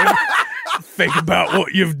and think about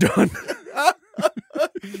what you've done.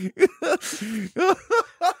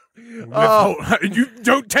 You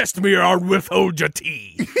don't test me or I'll withhold your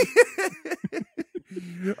tea.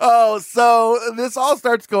 So this all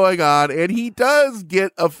starts going on, and he does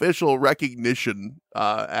get official recognition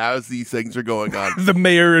as these things are going on. The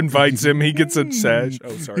mayor invites him. He gets a sash.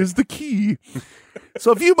 Oh, sorry. Here's the key.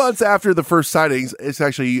 So a few months after the first sightings, it's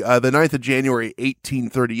actually the 9th of January,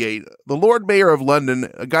 1838, the Lord Mayor of London,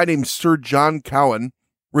 a guy named Sir John Cowan,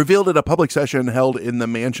 revealed at a public session held in the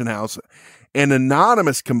Mansion House an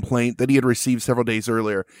anonymous complaint that he had received several days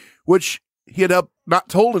earlier, which he had not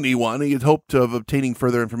told anyone. He had hoped of obtaining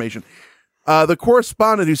further information. The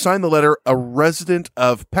correspondent who signed the letter, a resident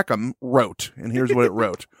of Peckham, wrote, and here's what it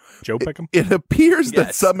wrote. Joe Peckham? It appears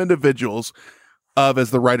that some individuals of,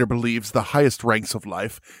 as the writer believes, the highest ranks of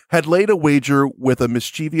life, had laid a wager with a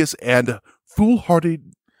mischievous and foolhardy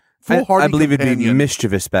I believe companion. it'd be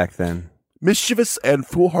mischievous back then. Mischievous and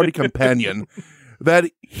foolhardy companion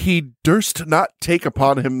that he durst not take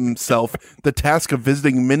upon himself the task of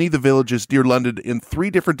visiting many of the villages near London in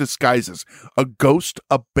 3 different disguises, a ghost,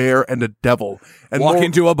 a bear, and a devil. And walk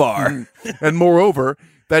into a bar. And moreover,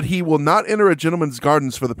 that he will not enter a gentleman's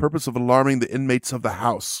gardens for the purpose of alarming the inmates of the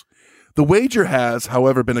house. The wager has,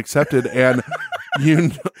 however, been accepted, and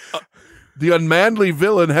the unmanly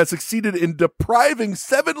villain has succeeded in depriving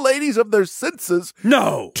 7 ladies of their senses.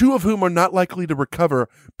 No! 2 of whom are not likely to recover,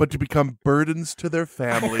 but to become burdens to their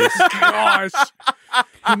families. Gosh.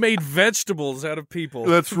 He made vegetables out of people.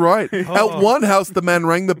 That's right. At one house, the man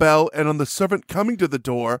rang the bell, and on the servant coming to the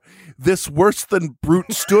door, this worse than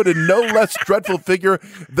brute stood in no less dreadful figure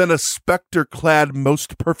than a spectre clad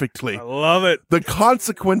most perfectly. I love it. The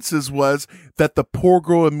consequences was that the poor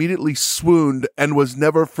girl immediately swooned and was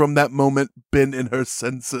never from that moment been in her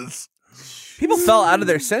senses. People fell out of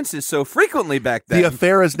their senses so frequently back then. The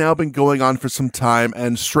affair has now been going on for some time,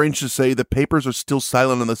 and strange to say, the papers are still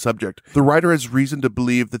silent on the subject. The writer has reason to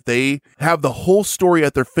believe that they have the whole story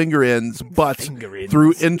at their finger ends, but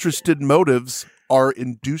through interested motives are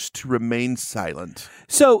induced to remain silent.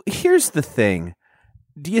 So here's the thing.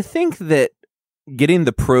 Do you think that getting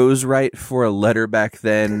the prose right for a letter back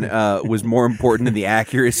then was more important than the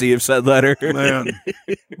accuracy of said letter? Man.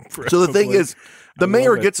 So the thing is, the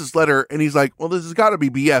mayor gets his letter and he's like, well, this has got to be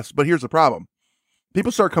BS, but here's the problem.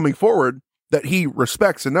 People start coming forward that he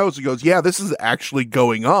respects and knows. He goes, yeah, this is actually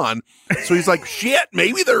going on. So he's like, shit,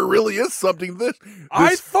 maybe there really is something to this.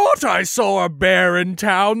 I thought I saw a bear in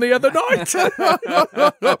town the other night.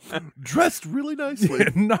 Dressed really nicely.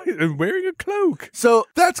 And wearing a cloak. So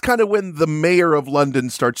that's kind of when the mayor of London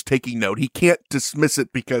starts taking note. He can't dismiss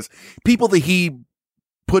it because people that he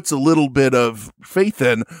puts a little bit of faith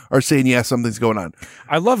in are saying, yeah, something's going on.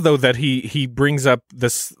 I love though that he brings up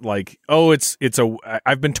this like, oh,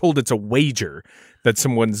 I've been told it's a wager that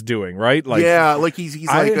someone's doing, right? Like, yeah, like he's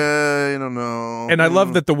like, I don't know. And I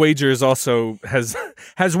love that the wager is also has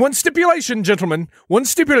one stipulation, gentlemen. One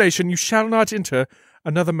stipulation: you shall not enter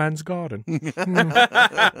another man's garden.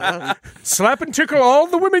 Slap and tickle all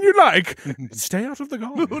the women you like. Stay out of the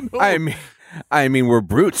garden. No. I mean, we're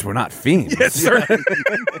brutes. We're not fiends. Yes, sir.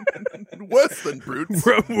 Worse than brutes.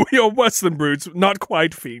 We are worse than brutes, not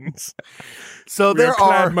quite fiends. So We're there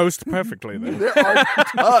clad are most perfectly. Then. There are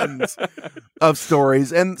tons of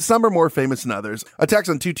stories, and some are more famous than others. Attacks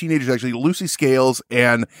on 2 teenagers, actually, Lucy Scales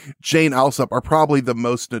and Jane Alsop, are probably the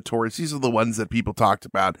most notorious. These are the ones that people talked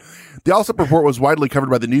about. The Alsop report was widely covered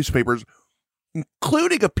by the newspapers,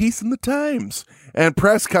 including a piece in the Times. And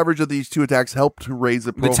press coverage of these 2 attacks helped to raise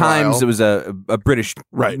the profile. The Times, it was a British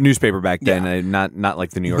newspaper back then, yeah. Not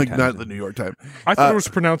like the New York Times. Not the New York Times. I thought it was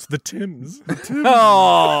pronounced the Tims.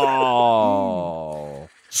 Oh.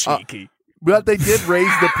 Cheeky. But they did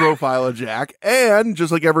raise the profile of Jack, and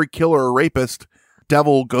just like every killer or rapist,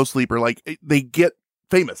 devil, ghost sleeper, like they get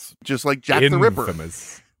famous, just like Jack the Ripper.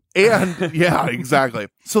 And yeah, exactly.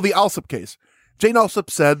 So the Alsop case. Jane Alsop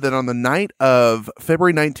said that on the night of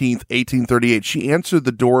February 19th, 1838, she answered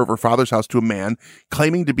the door of her father's house to a man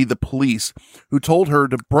claiming to be the police who told her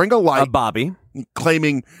to bring a light. A Bobby.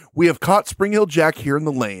 Claiming, we have caught Spring Hill Jack here in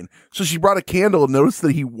the lane. So she brought a candle and noticed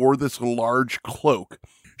that he wore this large cloak.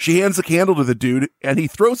 She hands the candle to the dude, and he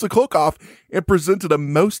throws the cloak off and presented a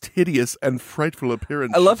most hideous and frightful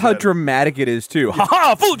appearance. I love how dramatic it is, too. Ha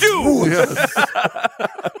ha, fooled you! Yes.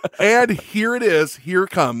 And here it is. Here it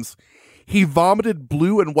comes. He vomited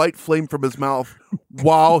blue and white flame from his mouth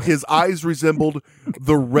while his eyes resembled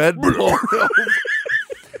the red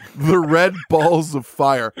balls of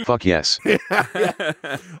fire. Fuck yes. Yeah.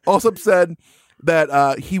 Also said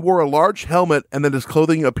that he wore a large helmet and that his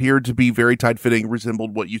clothing appeared to be very tight-fitting,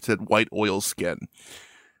 resembled what you said, white oil skin.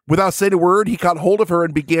 Without saying a word, he caught hold of her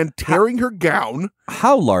and began tearing her gown.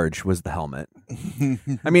 How large was the helmet?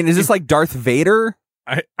 I mean, is this like Darth Vader?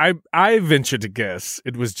 I venture to guess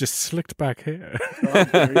it was just slicked back hair. Oh,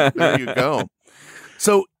 there you go.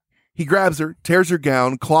 So he grabs her, tears her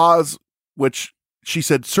gown, claws, which she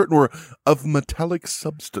said certain were of metallic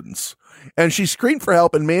substance. And she screamed for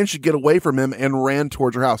help and managed to get away from him and ran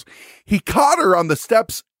towards her house. He caught her on the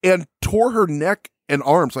steps and tore her neck and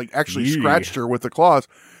arms, like actually scratched her with the claws.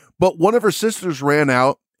 But one of her sisters ran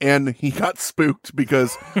out and he got spooked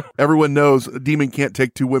because everyone knows a demon can't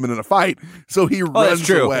take two women in a fight. So he runs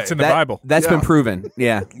away. It's in the Bible. That's been proven.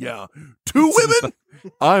 Yeah. Yeah. Two women?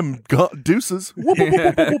 I'm deuces. Whoop, whoop,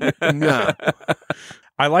 whoop, whoop, whoop. Yeah.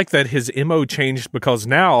 I like that his MO changed because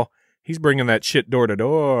now he's bringing that shit door to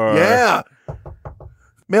door. Yeah.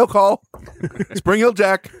 Mail call. Spring Hill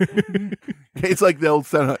Jack. It's like the old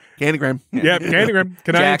Candygram. Yeah, Candygram.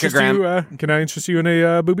 Can I interest you in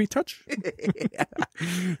a booby touch?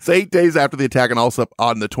 It's 8 days after the attack in Alsop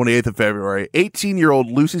on the 28th of February. 18-year-old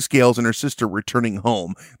Lucy Scales and her sister returning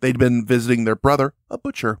home. They'd been visiting their brother, a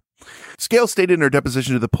butcher. Scales stated in her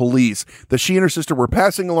deposition to the police that she and her sister were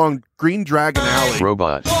passing along Green Dragon Alley.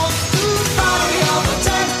 Robot.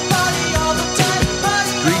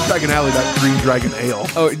 Green Dragon Alley, not Green Dragon Ale.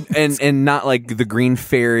 Oh, and not like the Green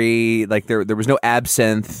Fairy. Like there was no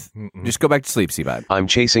absinthe. Just go back to sleep, Seabot. I'm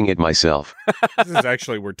chasing it myself. This is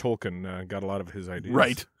actually where Tolkien got a lot of his ideas.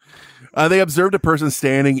 Right. They observed a person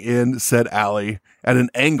standing in said alley at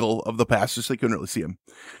an angle of the passage, so they couldn't really see him.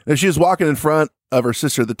 And she was walking in front of her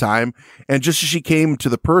sister at the time, and just as she came to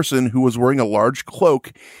the person who was wearing a large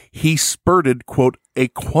cloak, he spurted, quote, a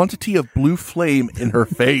quantity of blue flame in her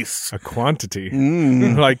face. A quantity?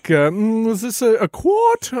 Like, was this a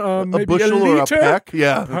quart? Maybe a bushel or a peck?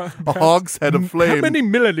 Yeah. A hogshead of flame. How many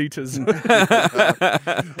milliliters?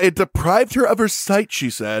 It deprived her of her sight, she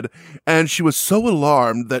said, and she was so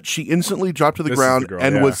alarmed that she instantly dropped to the ground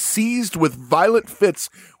and was seized with violent fits,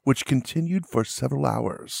 which continued for several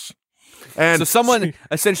hours. And so someone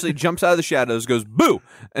essentially jumps out of the shadows, goes boo,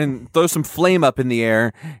 and throws some flame up in the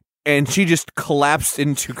air, and she just collapsed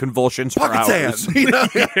into convulsions for hours.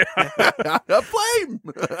 A flame.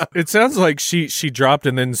 It sounds like she dropped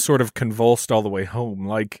and then sort of convulsed all the way home,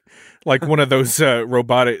 like one of those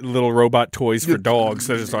little robot toys for dogs.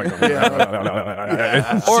 They're just like,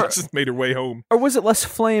 or she just made her way home. Or was it less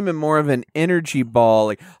flame and more of an energy ball,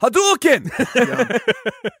 like Hadouken?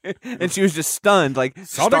 And she was just stunned, like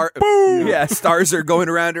boom! Yeah, stars are going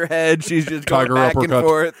around her head. She's just going back and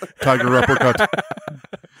forth. Tiger uppercut.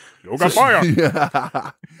 Yoga fire.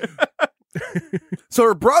 Yeah. So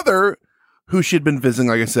her brother, who she'd been visiting,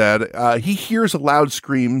 like I said, he hears loud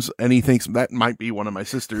screams and he thinks that might be one of my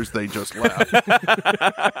sisters. They just left.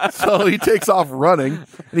 So he takes off running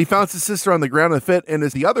and he finds his sister on the ground in a fit, and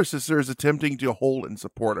as the other sister is attempting to hold and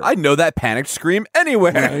support her. I know that panicked scream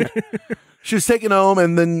anywhere. Right? She was taken home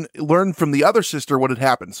and then learned from the other sister what had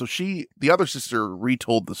happened. So the other sister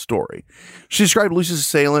retold the story. She described Lucy's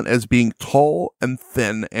assailant as being tall and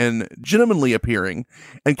thin and gentlemanly appearing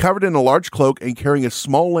and covered in a large cloak and carrying a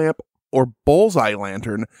small lamp or bullseye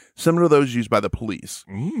lantern similar to those used by the police.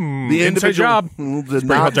 The inside job.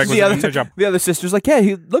 The other sister's like, yeah,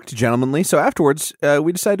 he looked gentlemanly. So afterwards,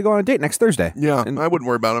 we decided to go on a date next Thursday. Yeah, and I wouldn't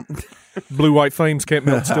worry about him. Blue white flames can't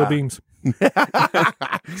melt steel beams.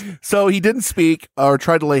 So he didn't speak or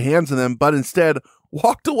tried to lay hands on them, but instead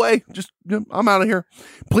walked away. Just, I'm out of here.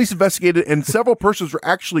 Police investigated, and several persons were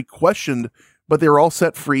actually questioned, but they were all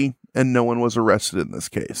set free, and no one was arrested in this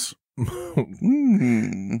case.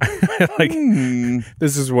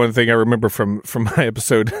 This is one thing I remember from my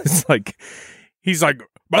episode. It's like he's like,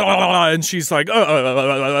 blah, blah, blah, and she's like,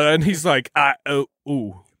 and he's like,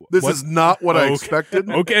 ooh. This is not what I expected.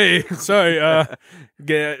 Okay, sorry. All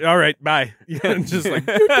right, bye. And just like,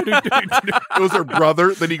 it was her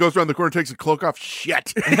brother. Then he goes around the corner, takes a cloak off.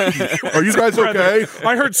 Shit. Are you guys okay?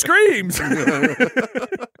 I heard screams.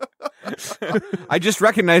 I just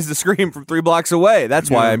recognized the scream from 3 blocks away.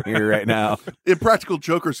 That's why I'm here right now. Impractical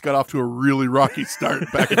Jokers got off to a really rocky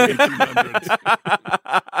start back in the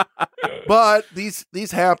 1800s. But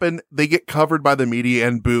these happen. They get covered by the media,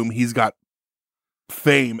 and boom, he's got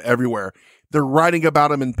fame everywhere. They're writing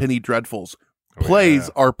about him in Penny Dreadfuls. Plays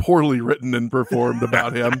are poorly written and performed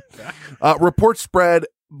about him. Reports spread,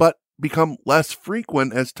 but become less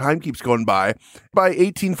frequent as time keeps going by. By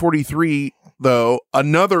 1843, though,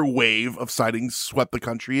 another wave of sightings swept the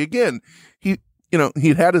country again. He'd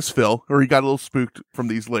had his fill, or he got a little spooked from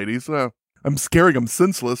these ladies. I'm scaring him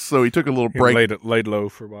senseless, so he took a little break. Laid low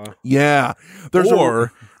for a while. Yeah.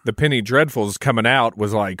 The Penny Dreadfuls coming out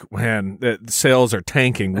was like, man, the sales are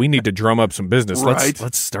tanking. We need to drum up some business. Right.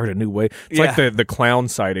 Let's start a new way. It's like the clown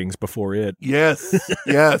sightings before it. Yes.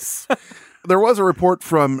 Yes. There was a report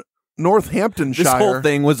from Northamptonshire. This whole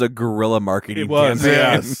thing was a guerrilla marketing campaign.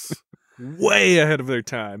 Yes. Way ahead of their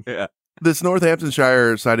time. Yeah. This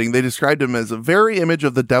Northamptonshire sighting, they described him as a very image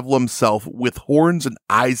of the devil himself with horns and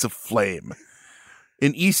eyes of flame.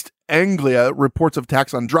 In East Anglia, reports of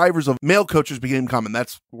attacks on drivers of mail coaches became common.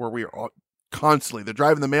 That's where we are constantly. They're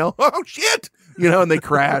driving the mail. Oh, shit! And they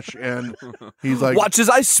crash, and he's like... Watch as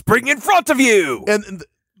I spring in front of you! And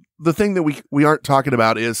the thing that we aren't talking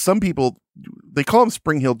about is some people, they call him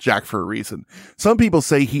Spring-Heeled Jack for a reason. Some people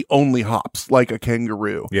say he only hops like a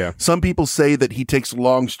kangaroo. Yeah. Some people say that he takes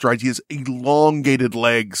long strides. He has elongated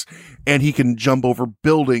legs, and he can jump over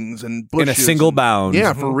buildings and bushes. In a single bound.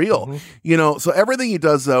 Yeah, for real. So everything he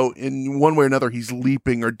does, though, in one way or another, he's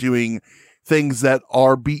leaping or doing things that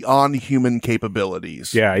are beyond human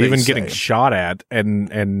capabilities. Yeah, even getting shot at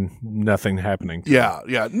and nothing happening.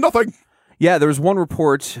 Yeah, nothing. Yeah, there was one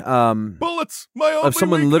report bullets, of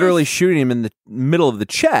someone literally shooting him in the middle of the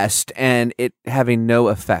chest and it having no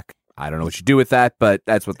effect. I don't know what you do with that, but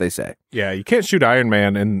that's what they say. Yeah, you can't shoot Iron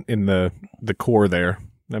Man in the core there.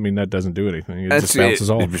 I mean, that doesn't do anything. It just bounces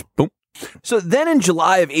off. Just boom. So then in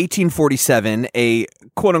July of 1847, a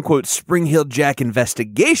quote-unquote Spring-Heeled Jack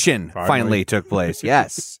investigation finally took place.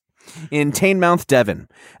 Yes. In Teignmouth, Devon.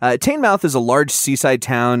 Teignmouth is a large seaside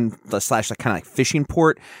town / kind of like fishing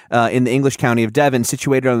port in the English county of Devon,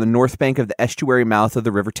 situated on the north bank of the estuary mouth of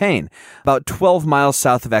the River Tyne, about 12 miles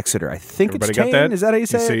south of Exeter. I think Everybody it's got Tyne. that? Is that how you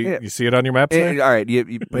say it? You see it on your maps there? All right.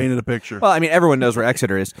 You painted a picture. Well, I mean, everyone knows where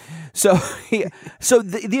Exeter is. So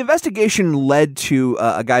the investigation led to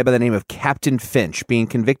a guy by the name of Captain Finch being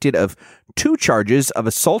convicted of 2 charges of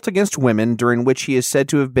assault against women, during which he is said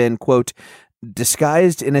to have been, quote,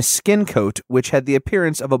 disguised in a skin coat which had the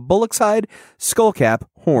appearance of a bullock's hide, skullcap,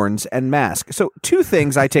 horns, and mask. So 2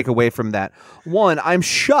 things I take away from that. One, I'm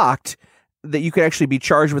shocked that you could actually be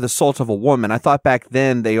charged with assault of a woman. I thought back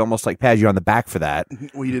then they almost like pat you on the back for that.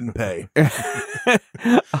 We didn't pay.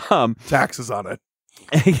 Taxes on it.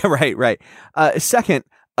 Yeah, right. Second,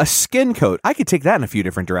 a skin coat. I could take that in a few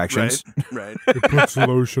different directions. Right. It puts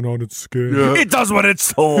lotion on its skin. Yeah. It does what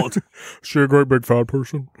it's told. She a great big fat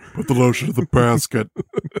person. Put the lotion in the basket.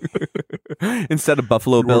 Instead of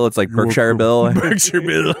Buffalo Bill, it's like Berkshire Bill. Berkshire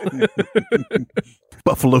Bill.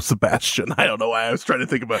 Buffalo Sebastian. I don't know why I was trying to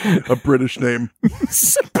think of a British name.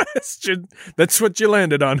 Sebastian. That's what you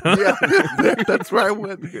landed on, huh? Yeah, that's where I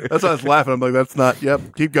went. That's why I was laughing. I'm like, that's not.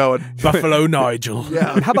 Yep, keep going. Buffalo Nigel.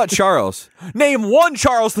 Yeah. How about Charles? Name one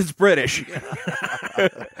Charles that's British.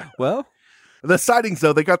 Well, the sightings,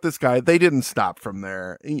 though, they got this guy. They didn't stop from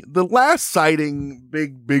there. The last sighting,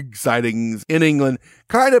 big sightings in England,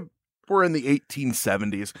 kind of were in the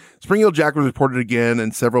 1870s. Spring-Heeled Jack was reported again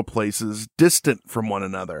in several places, distant from one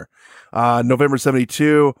another. November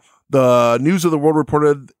 72, the News of the World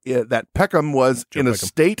reported that Peckham was in a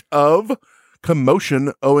state of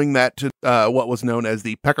commotion, owing that to what was known as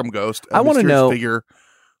the Peckham ghost. I want to know. Figure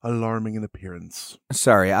alarming in appearance.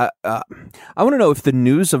 Sorry, I want to know if the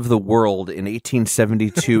News of the World in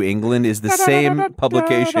 1872 England is the same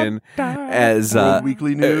publication as World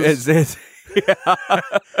Weekly News.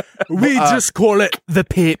 We just call it the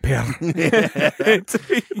paper.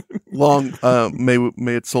 Long,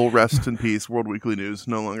 may its soul rest in peace. World Weekly News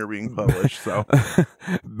no longer being published. So,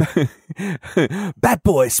 bad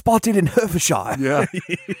boy spotted in Hertfordshire. Yeah.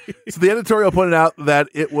 So the editorial pointed out that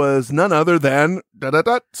it was none other than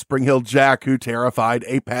Spring-Heeled Jack who terrified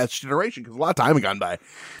a past generation, because a lot of time had gone by.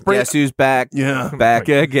 Guess who's back? Yeah, back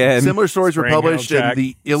again. Similar stories were published in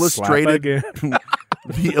the Illustrated.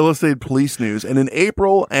 The Illustrated Police News. And in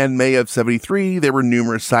April and May of 73, there were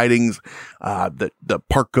numerous sightings. The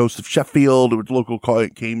Park Ghost of Sheffield, which local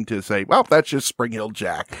came to say, well, that's just Spring-Heeled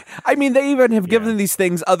Jack. I mean, they even have given these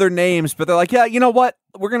things other names, but they're like, yeah, you know what?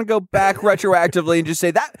 We're going to go back retroactively and just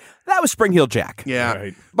say that was Spring-Heeled Jack. Yeah.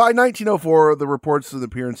 Right. By 1904, the reports of the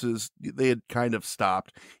appearances, they had kind of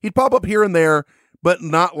stopped. He'd pop up here and there, but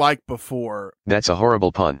not like before. That's a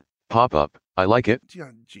horrible pun. Pop up. I like it.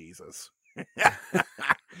 Jesus.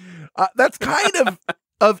 That's kind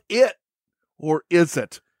of it, or is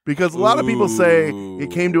it? Because a lot of people say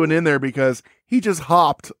it came to an end there because he just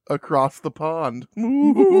hopped across the pond.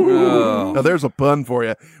 Now there's a pun for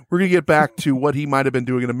you. We're gonna get back to what he might have been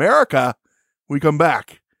doing in America when we come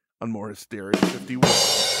back on more Hysteria 51.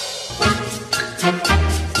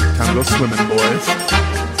 Time to go swimming, boys.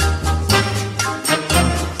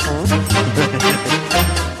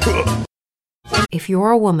 If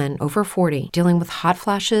you're a woman over 40 dealing with hot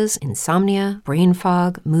flashes, insomnia, brain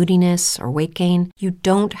fog, moodiness, or weight gain, you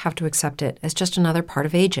don't have to accept it as just another part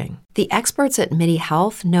of aging. The experts at MIDI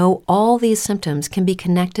Health know all these symptoms can be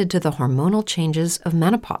connected to the hormonal changes of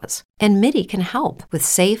menopause. And MIDI can help with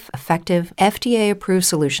safe, effective, FDA-approved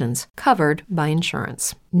solutions covered by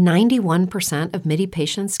insurance. 91% of MIDI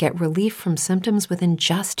patients get relief from symptoms within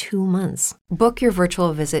just 2 months. Book your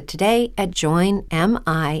virtual visit today at joinmidi.com.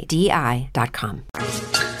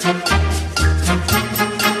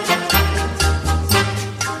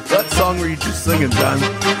 What song were you just singing, John,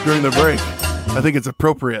 during the break? I think it's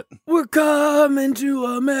appropriate. We're coming to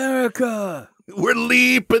America. We're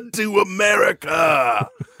leaping to America.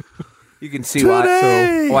 You can see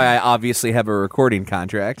why I obviously have a recording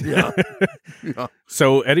contract. Yeah.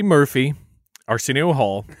 So Eddie Murphy, Arsenio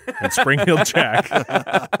Hall, and Spring Heel Jack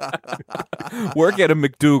work at a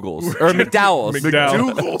McDougal's or McDowell's.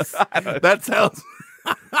 McDougal's. That sounds.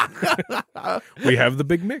 We have the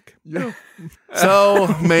Big Mick. Yeah. So,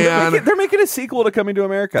 man, they're making a sequel to Coming to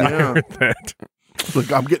America. I heard that.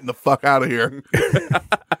 Look, I'm getting the fuck out of here.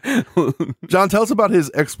 John, tell us about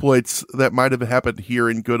his exploits that might have happened here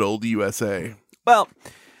in good old USA. Well,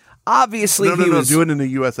 obviously No, do it in a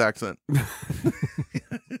U.S. accent.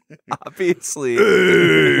 Obviously.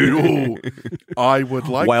 Hey, I would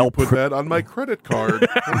like to put that on my credit card.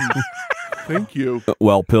 Thank you.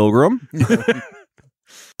 Well, Pilgrim.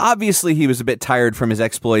 Obviously, he was a bit tired from his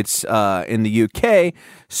exploits in the UK,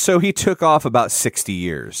 so he took off about 60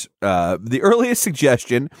 years. The earliest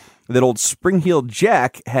suggestion that old Spring-Heeled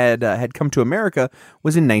Jack had come to America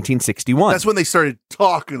was in 1961. That's when they started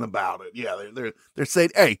talking about it. Yeah, they're saying,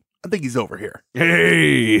 hey, I think he's over here.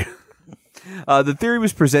 Hey! The theory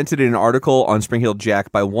was presented in an article on Spring-Heeled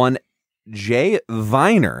Jack by one Jay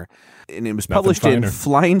Viner, and it was published in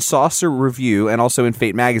Flying Saucer Review and also in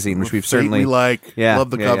Fate Magazine, which we've certainly we like. Love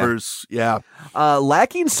the covers. Yeah.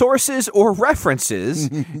 Lacking sources or references,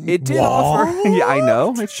 it did offer. Yeah, I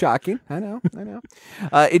know it's shocking. I know.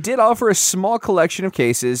 It did offer a small collection of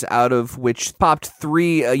cases, out of which popped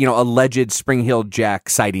 3, alleged Spring-Heeled Jack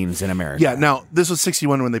sightings in America. Yeah. Now this was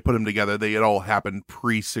 61 when they put them together. They had all happened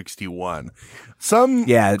pre-61. Some of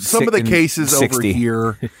the cases 60. Over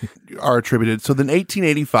here are attributed. So then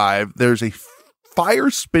 1885, there's a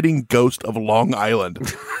fire-spitting ghost of Long Island,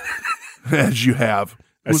 as you have.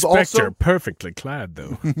 A specter perfectly clad,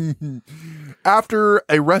 though. After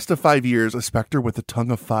a rest of 5 years, a specter with a tongue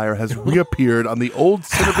of fire has reappeared on the old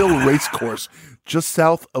Centerville racecourse just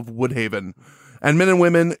south of Woodhaven. And men and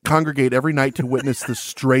women congregate every night to witness this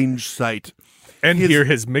strange sight. And hear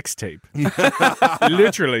his mixtape.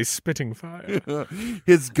 Literally spitting fire.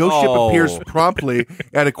 His ghost ship appears promptly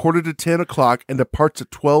at 9:45 and departs at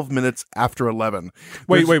 12 minutes after 11.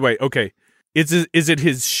 Wait. Okay. Is it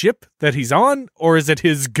his ship that he's on, or is it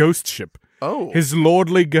his ghost ship? Oh. His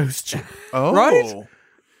lordly ghost ship. Oh. Right?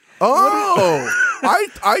 Oh.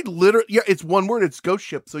 I literally, it's one word. It's ghost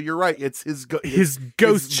ship. So you're right. It's his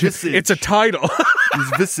ghost ship. Visage. It's a title. His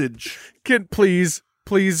visage. Can please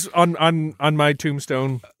on my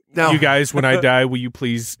tombstone, you guys, when I die, will you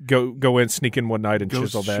please go in, sneak in one night and ghost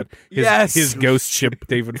chisel that? Yes. His ghost ship,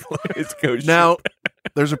 David. His ghost now, ship.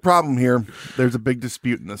 There's a problem here. There's a big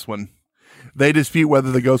dispute in this one. They dispute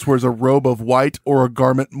whether the ghost wears a robe of white or a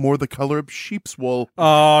garment more the color of sheep's wool.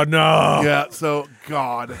 Oh, no. Yeah, so,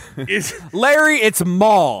 God. Larry, it's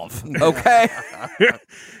mauve, okay?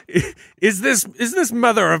 Is this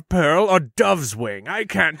mother of pearl or dove's wing? I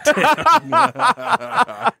can't tell.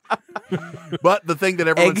 But the thing that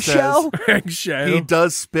everyone Eggshell? says, Eggshell. he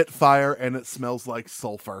does spit fire and it smells like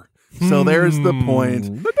sulfur. So there's the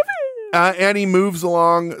point. And he moves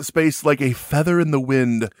along space like a feather in the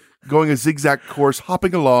wind, going a zigzag course,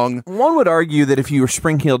 hopping along. One would argue that if you were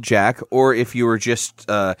Spring-Heeled Jack, or if you were just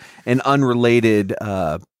an unrelated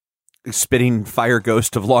spitting fire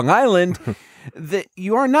ghost of Long Island, that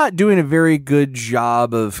you are not doing a very good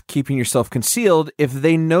job of keeping yourself concealed if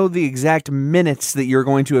they know the exact minutes that you're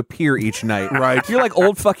going to appear each night. Right. You're like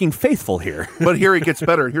Old Fucking Faithful here. But here it gets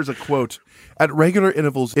better. Here's a quote. At regular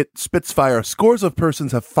intervals, it spits fire. Scores of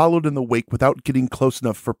persons have followed in the wake without getting close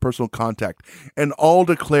enough for personal contact, and all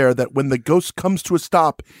declare that when the ghost comes to a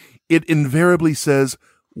stop, it invariably says,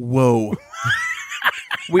 whoa.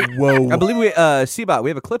 Whoa. I believe Seabot,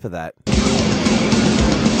 we have a clip of that.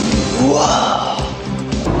 Whoa.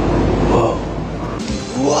 Whoa.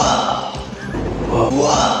 Whoa.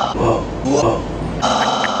 Whoa. Whoa. Whoa.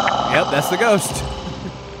 Yep, that's the ghost.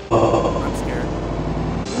 Whoa. I'm scared.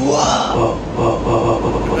 Whoa.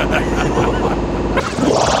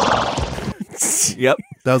 Yep.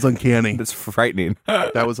 That was uncanny. That's frightening.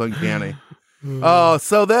 That was uncanny. Oh,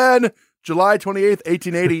 so then, July 28th,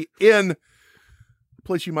 1880, in a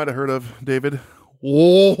place you might have heard of, David,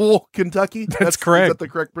 Kentucky. That's correct. Is that the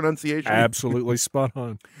correct pronunciation? Absolutely spot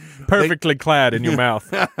on. Perfectly clad in your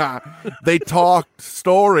mouth. They talked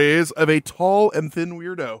stories of a tall and thin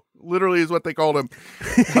weirdo. Literally is what they called him.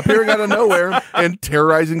 Appearing out of nowhere and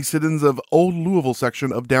terrorizing citizens of Old Louisville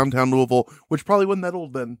section of downtown Louisville, which probably wasn't that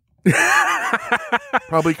old then.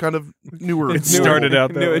 Probably kind of newer. It started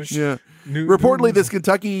out that way. Yeah. Reportedly, this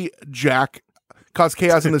Kentucky Jack caused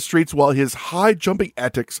chaos in the streets while his high jumping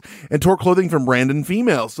antics and tore clothing from random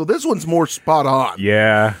females. So this one's more spot on.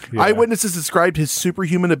 Yeah. Eyewitnesses described his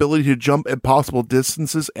superhuman ability to jump impossible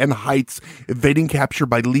distances and heights, evading capture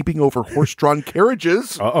by leaping over horse-drawn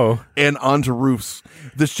carriages and onto roofs.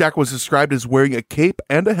 This Jack was described as wearing a cape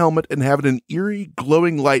and a helmet and having an eerie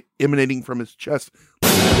glowing light emanating from his chest.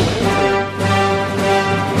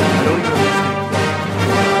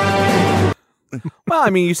 Well, I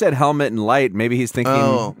mean, you said helmet and light. Maybe he's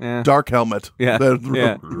thinking Dark Helmet. Yeah.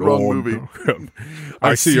 Wrong movie.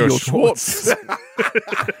 I see your Schwartz.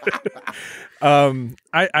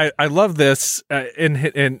 I love this,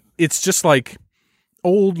 and it's just like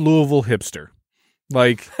old Louisville hipster.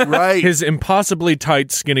 Like right. His impossibly tight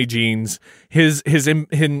skinny jeans, his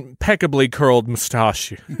impeccably curled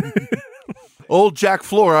mustache. Old Jack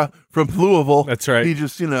Flora from Louisville. That's right. He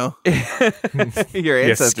just, your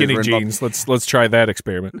ancestors skinny were jeans. Let's try that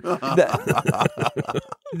experiment.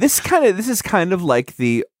 This is kind of like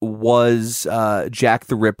was Jack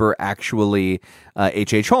the Ripper actually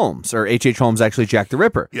H.H. Holmes, or H.H. Holmes actually Jack the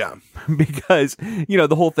Ripper? Yeah. Because,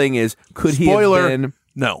 the whole thing is, could Spoiler, he have been...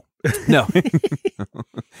 No. No.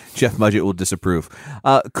 Jeff Mudgett will disapprove.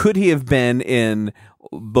 Could he have been in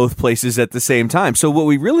both places at the same time? So what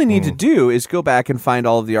we really need to do is go back and find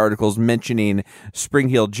all of the articles mentioning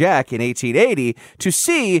Spring-Heeled Jack in 1880 to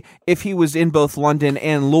see if he was in both London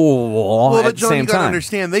and Louisville at the same you gotta time.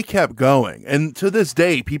 understand, they kept going. And to this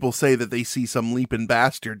day, people say that they see some leaping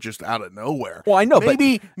bastard just out of nowhere. Well, I know,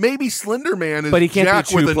 maybe Slender Man is but he can't Jack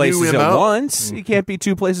be with two a places new at MO. once. He can't be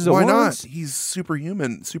two places at Why once. not? He's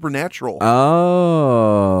superhuman, supernatural.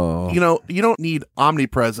 Oh. You don't need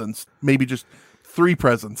omnipresence. Maybe just 3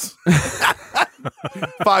 presents.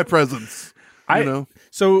 5 presents.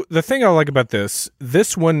 So the thing I like about this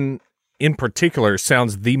one in particular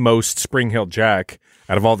sounds the most Spring-Heeled Jack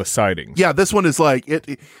out of all the sightings. Yeah, this one is like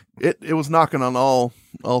it was knocking on all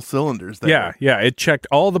cylinders there. Yeah, it checked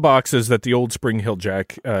all the boxes that the old Spring-Heeled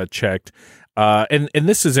Jack checked. And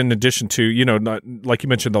this is in addition to, not, like you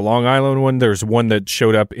mentioned, the Long Island one. There's one that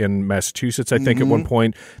showed up in Massachusetts, I think, at one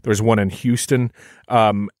point. There was one in Houston.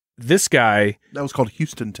 This guy... That was called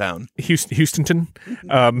Houston Town. Houstonton.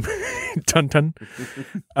 Tun-tun.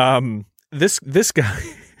 This guy...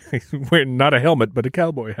 wearing not a helmet, but a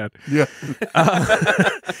cowboy hat. Yeah.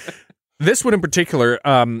 This one in particular,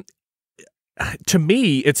 to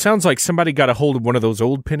me, it sounds like somebody got a hold of one of those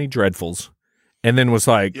old penny dreadfuls and then was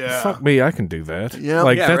like, fuck me, I can do that. Yeah.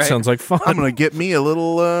 That sounds like fun. I'm going to get me a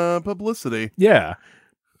little publicity. Yeah.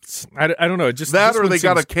 I don't know. It just that, or they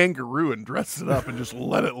got a kangaroo and dressed it up and just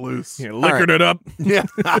let it loose. Yeah, liquored it up. Yeah.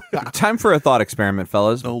 Time for a thought experiment,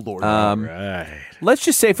 fellas. Oh, Lord. All right. Let's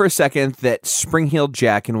just say for a second that Spring-Heeled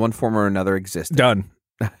Jack in one form or another existed. Done.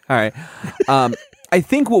 All right. I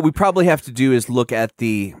think what we probably have to do is look at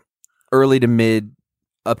the early to mid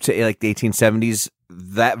up to like the 1870s,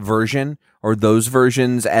 that version or those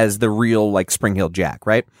versions as the real like Spring-Heeled Jack,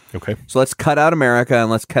 right? Okay. So let's cut out America and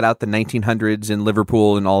let's cut out the 1900s in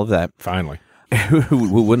Liverpool and all of that. Finally.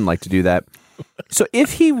 Who wouldn't like to do that? So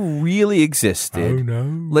if he really existed,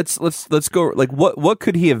 let's go. Like what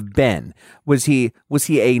could he have been? Was he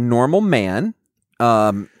a normal man?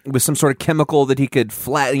 With some sort of chemical that he could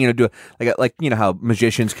do like how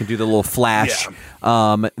magicians can do the little flash.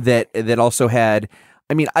 Yeah. That also had.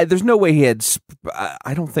 I mean, there's no way he had.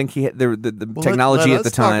 I don't think he had the technology at the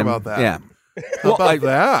time. Talk about that. Yeah. How about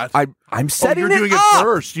that? I'm setting you're doing it it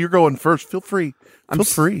first. You're going first. Feel free. Feel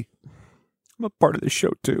free. I'm a part of this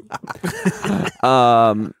show too.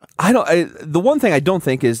 The one thing I don't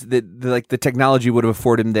think is that the technology would have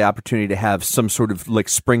afforded him the opportunity to have some sort of like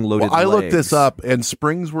spring-loaded. I looked legs. this up, and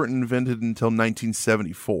springs weren't invented until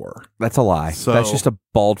 1974. That's a lie. So, that's just a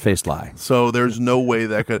bald-faced lie. So there's no way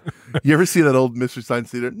that could. You ever see that old Mystery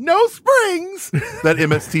Science Theater? No springs. That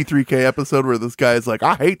MST3K episode where this guy is like,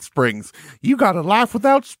 "I hate springs. You got a life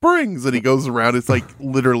without springs," and he goes around. It's like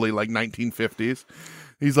literally like 1950s.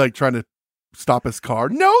 He's like trying to stop his car.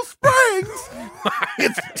 No springs.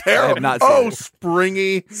 It's terrible.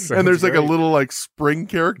 Springy. Sounds and there's like great. a little like spring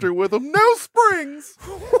character with him. No springs.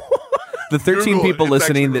 The 13 Google it. people It's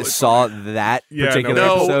listening actually that really saw that particular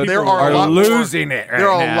No, episode there are, are losing it right There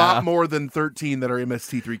are now. a lot more than 13 that are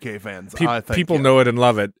MST3K fans. I think, People know it and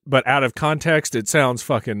love it, but out of context, it sounds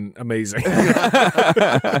fucking amazing.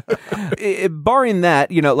 Barring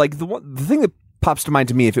that, like the thing that pops to mind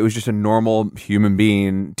to me, if it was just a normal human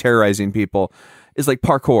being terrorizing people, is like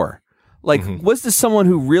parkour. Like, was this someone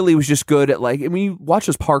who really was just good at, like, when you watch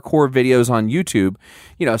those parkour videos on YouTube,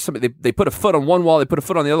 somebody they put a foot on one wall, they put a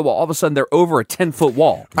foot on the other wall, all of a sudden they're over a 10-foot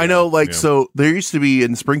wall. I know, so there used to be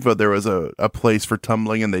in Springfield, there was a place for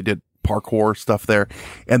tumbling, and they did parkour stuff there,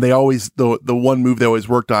 and they always the one move they always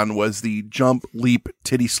worked on was the jump, leap,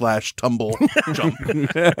 titty slash tumble jump.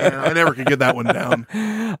 I never could get that one down.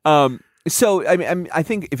 So I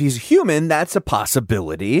think if he's human, that's a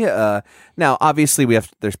possibility. Now, obviously,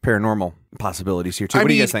 there's paranormal possibilities here too. What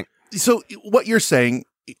do you guys think? So what you're saying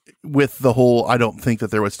with the whole, I don't think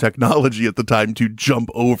that there was technology at the time to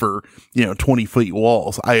jump over 20-foot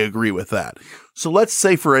walls. I agree with that. So let's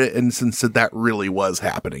say for instance that really was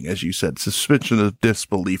happening, as you said, suspension of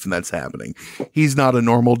disbelief, and that's happening. He's not a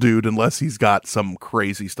normal dude unless he's got some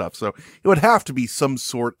crazy stuff. So it would have to be some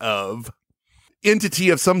sort of entity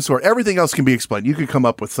of some sort. Everything else can be explained. You could come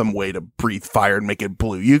up with some way to breathe fire and make it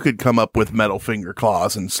blue. You could come up with metal finger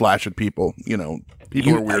claws and slash at people.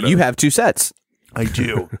 People are weird. You have 2 sets. I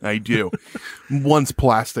do. One's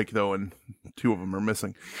plastic though, and 2 of them are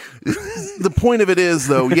missing. The point of it is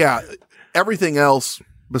though, everything else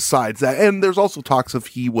besides that, and there's also talks of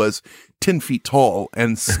he was 10 feet tall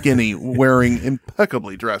and skinny, wearing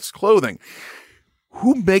impeccably dressed clothing.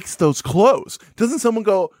 Who makes those clothes? Doesn't someone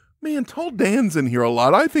go, man, Tall Dan's in here a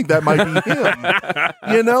lot. I think that might be him.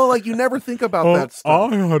 You never think about that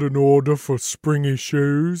stuff. I had an order for springy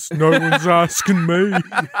shoes. No one's asking me.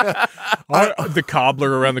 The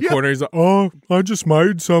cobbler around the corner, he's like, oh, I just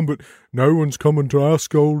made some, but no one's coming to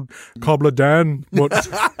ask old Cobbler Dan what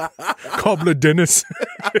Cobbler Dennis.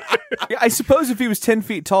 I suppose if he was 10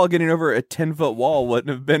 feet tall, getting over a 10-foot wall wouldn't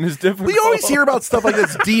have been as difficult. We always hear about stuff like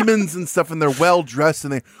this, demons and stuff, and they're well dressed,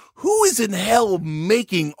 and who is in hell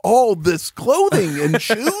making all this clothing and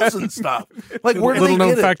shoes and stuff? Like, where do Little they known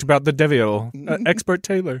get it? fact about the devil, expert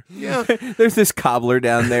tailor. Yeah. There's this cobbler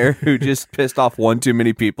down there who just pissed off one too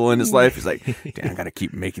many people in his life. He's like, damn, I gotta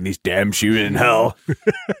keep making these damn shoes in hell.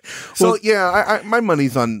 So my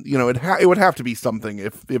money's on, it would have to be something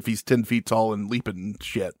if he's 10 feet tall and leaping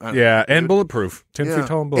shit. And bulletproof. 10 feet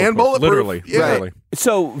tall and bulletproof. And bulletproof. Literally. Yeah. Literally.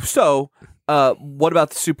 So, what about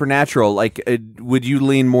the supernatural? Like, would you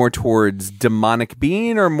lean more towards demonic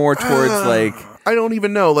being or more towards I don't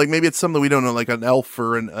even know. Like, maybe it's something we don't know, like an elf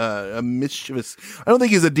or a mischievous. I don't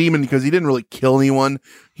think he's a demon because he didn't really kill anyone.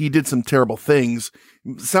 He did some terrible things.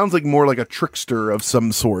 Sounds like more like a trickster of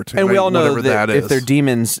some sort. And we all know that is. if they're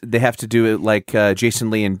demons, they have to do it like Jason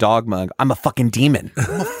Lee in Dogma. I'm a fucking demon.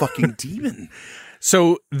 I'm a fucking demon.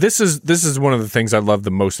 So this is one of the things I love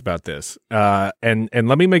the most about this. And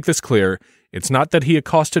let me make this clear. It's not that he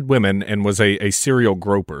accosted women and was a serial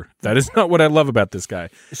groper. That is not what I love about this guy.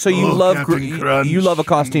 So you you love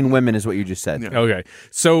accosting women, is what you just said. Yeah. Okay.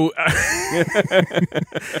 So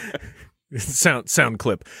sound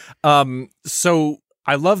clip. So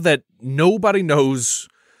I love that nobody knows.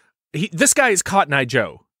 This guy is Cotton Eye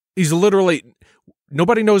Joe. He's literally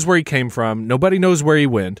nobody knows where he came from. Nobody knows where he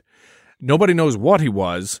went. Nobody knows what he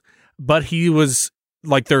was. But he was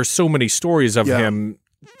like, there's so many stories of him.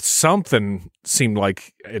 Something seemed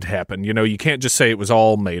like it happened. You can't just say it was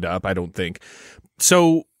all made up, I don't think.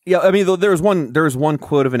 So yeah, I mean, there was one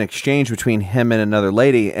quote of an exchange between him and another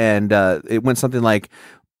lady, and it went something like,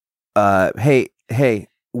 hey,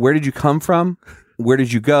 where did you come from? Where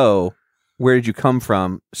did you go? Where did you come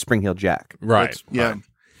from? Spring Hill Jack. Right. Yeah.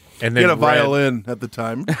 And then he had a violin at the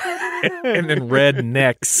time. And then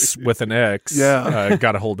Rednecks with an X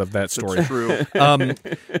got a hold of that story. That's true.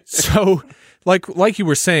 So like you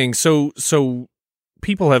were saying, so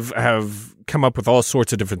people have come up with all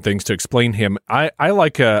sorts of different things to explain him. I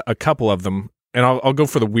like a couple of them, and I'll go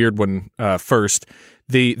for the weird one first.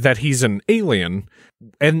 That he's an alien,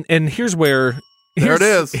 and here's where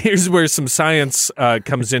here's where some science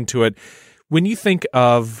comes into it. When you think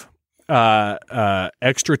of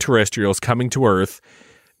extraterrestrials coming to Earth,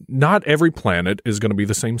 not every planet is going to be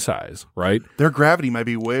the same size, right? Their gravity might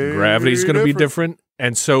be gravity's going to be different,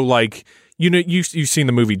 and so like. You've seen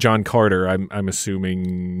the movie John Carter. I'm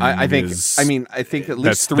assuming. I think at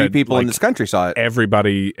least 3 people in this country saw it.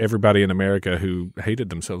 Everybody in America who hated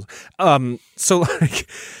themselves. So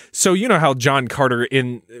you know how John Carter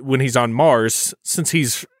when he's on Mars, since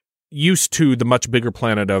he's used to the much bigger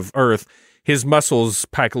planet of Earth, his muscles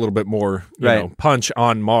pack a little bit more, punch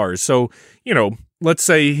on Mars. So let's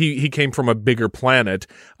say he came from a bigger planet,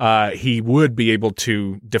 he would be able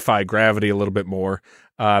to defy gravity a little bit more.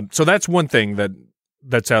 So that's one thing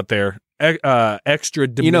that's out there. Extra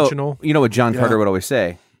dimensional. You know what John Carter would always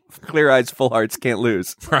say? Clear eyes, full hearts can't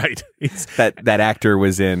lose. Right. that actor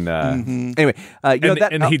was in. Anyway,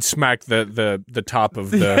 and he'd smack the top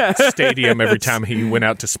of the stadium every time he went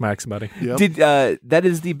out to smack somebody. Yep. That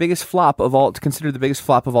is the biggest flop of all. Considered the biggest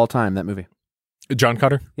flop of all time. That movie. John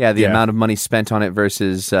Carter. Yeah, the amount of money spent on it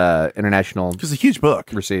versus international. Because a huge book,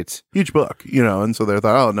 receipts, huge book, and so they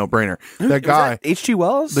thought, oh, no brainer. That guy, H.G.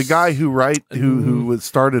 Wells, the guy who was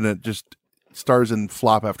started it, just stars in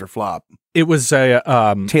flop after flop. It was Taylor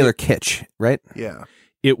Kitsch, right? Yeah.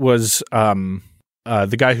 It was the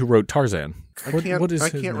guy who wrote Tarzan. I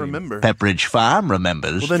can't remember. Pepperidge Farm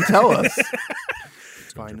remembers. Well, then tell us.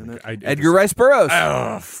 It's fine, isn't it? Edgar Rice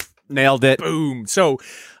Burroughs. Nailed it. Boom. So,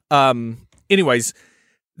 anyways,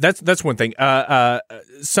 that's one thing.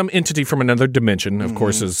 Some entity from another dimension, of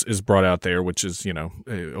course, is brought out there, which is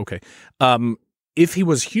okay. If he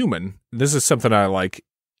was human, this is something I like.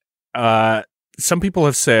 Some people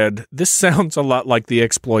have said this sounds a lot like the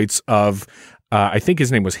exploits of, I think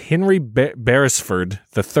his name was Henry Beresford,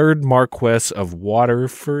 the third Marquess of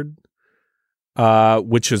Waterford,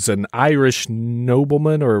 which is an Irish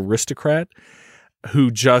nobleman or aristocrat who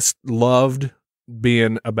just loved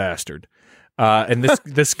being a bastard. And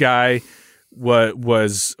this guy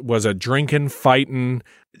was a drinking, fighting,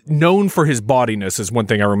 known for his bawdiness is one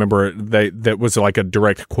thing I remember. That was like a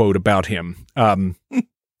direct quote about him.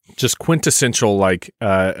 Just quintessential, like,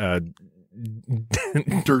 dirtbag.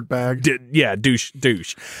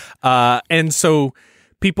 Douche. And so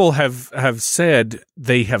people have said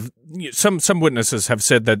they have, some witnesses have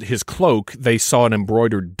said that his cloak, they saw an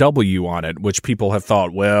embroidered W on it, which people have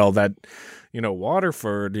thought, well, that,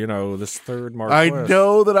 Waterford, this third Marquess. I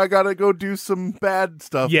know that I got to go do some bad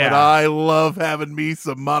stuff, but I love having me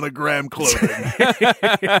some monogram clothing.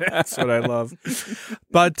 That's what I love.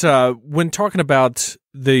 But when talking about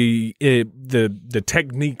the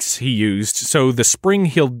techniques he used, so the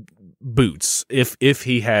spring-heeled boots, if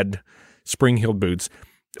he had spring-heeled boots,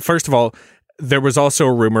 first of all, there was also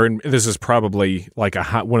a rumor, and this is probably like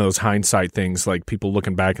one of those hindsight things, like people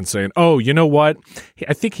looking back and saying, oh, you know what?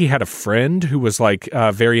 I think he had a friend who was like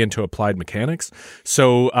very into applied mechanics.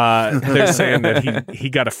 So they're saying that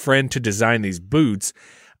he got a friend to design these boots.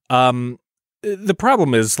 The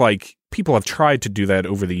problem is, like, people have tried to do that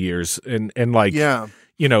over the years, and like,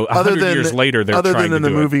 100 years later, they're trying to do it. Other than in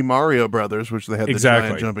the movie Mario Brothers, which they had the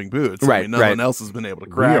giant jumping boots. Right, no one else has been able to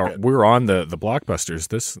crack it. We're on the blockbusters.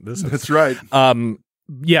 This is, that's right.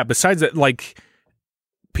 Besides that, like,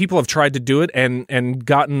 people have tried to do it and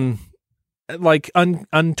gotten like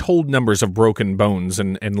untold numbers of broken bones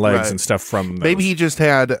and legs and stuff from those. Maybe he just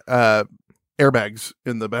had airbags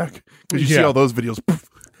in the back. Because you see all those videos. Poof,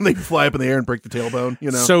 they fly up in the air and break the tailbone,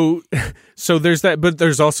 So there's that, but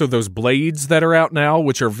there's also those blades that are out now,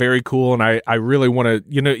 which are very cool, and I really want to,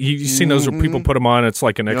 you've seen those where people put them on. It's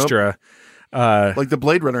like an extra, like the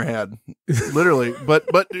Blade Runner had, literally. But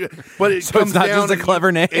it so comes it's not down just a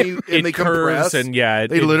clever name, and they compress, and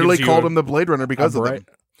they literally called him the Blade Runner because of them.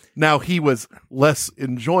 Now he was less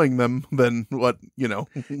enjoying them than what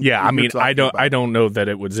Yeah, I mean, I don't know that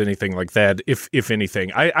it was anything like that. If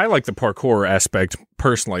anything, I like the parkour aspect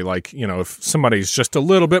personally. Like, if somebody's just a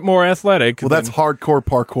little bit more athletic, that's hardcore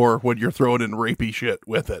parkour when you're throwing in rapey shit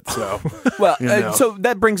with it. So well, so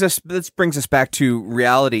that brings us back to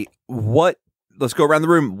reality. Let's go around the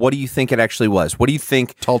room. What do you think it actually was? What do you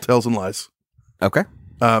think? Tall Tales and Lies. Okay.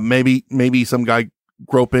 Maybe some guy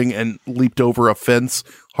groping and leaped over a fence,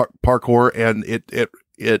 parkour, and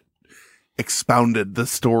it expounded. The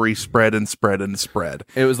story spread and spread and spread.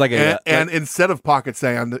 It was like and instead of pocket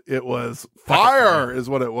sand, it was fire is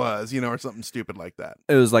what it was, or something stupid like that.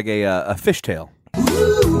 It was like a fishtail.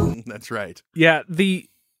 That's right. Yeah,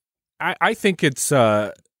 I think it's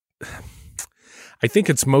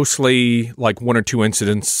mostly like one or two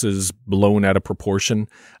incidences blown out of proportion.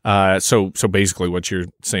 So basically what you're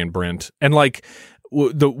saying, Brent, and like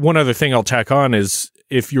the one other thing I'll tack on is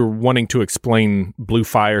if you're wanting to explain blue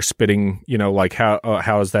fire spitting, like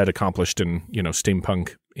how is that accomplished in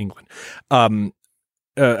steampunk England?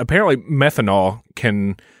 Apparently methanol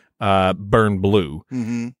can burn blue.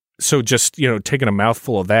 Mm-hmm. So just, taking a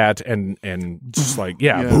mouthful of that and just like,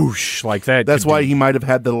 whoosh, like that. That's why he might have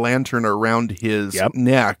had the lantern around his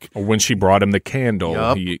neck. Or when she brought him the candle,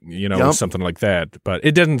 something like that. But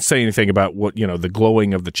it doesn't say anything about what, the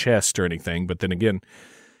glowing of the chest or anything. But then again,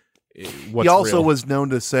 what's he also real. was known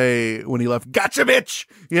to say when he left, "Gotcha, bitch!"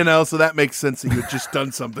 So that makes sense that you had just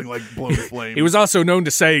done something like blown flames. He was also known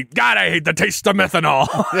to say, "God, I hate the taste of methanol,"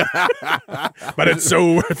 but it's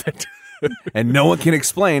so worth it. And no one can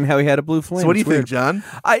explain how he had a blue flame. So what do you It's think, weird. John?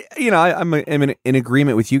 I'm in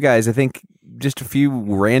agreement with you guys. I think just a few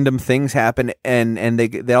random things happened, and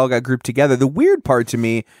they all got grouped together. The weird part to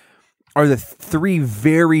me are the three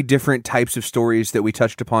very different types of stories that we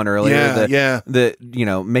touched upon earlier. The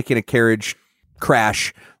making a carriage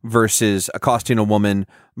crash versus accosting a woman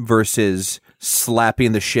versus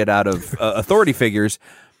slapping the shit out of authority figures.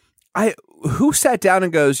 Who sat down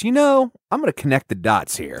and goes, I'm going to connect the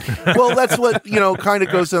dots here. Well, that's what, kind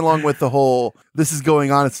of goes along with the whole, this is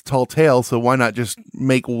going on, it's a tall tale, so why not just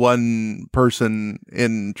make one person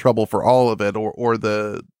in trouble for all of it, or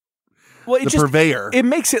the purveyor. It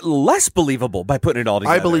makes it less believable by putting it all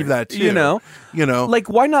together. I believe that too. Like,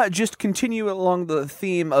 why not just continue along the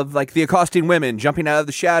theme of like the accosting women, jumping out of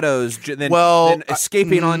the shadows, then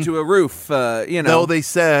escaping onto a roof? No, they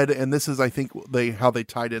said, and this is, I think, how they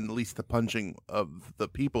tied in at least the punching of the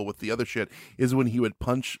people with the other shit is when he would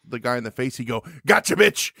punch the guy in the face, he'd go, "Gotcha,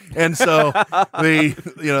 bitch!" And so they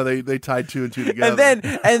tied two and two together.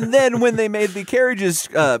 And then when they made the carriages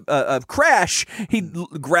crash, he'd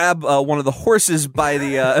grab one of the horses by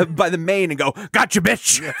the mane and go, "Gotcha,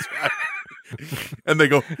 bitch!" That's right. And they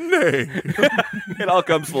go, "Nay." It all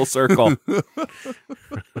comes full circle.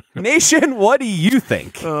 Nation, what do you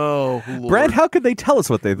think? Oh, Lord. Brent, how could they tell us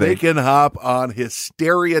what they They think? can hop on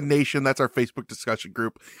Hysteria Nation. That's our Facebook discussion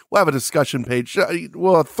group. We'll have a discussion page, a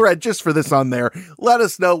thread just for this on there. Let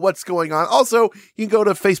us know what's going on. Also, you can go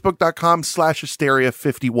to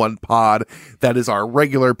facebook.com/hysteria51pod. That is our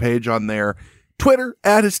regular page on there. Twitter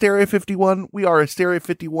 @Hysteria51. We are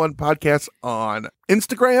Hysteria51 Podcast on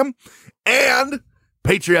Instagram and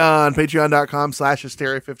Patreon,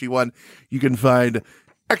 patreon.com/Hysteria51. You can find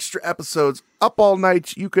extra episodes up all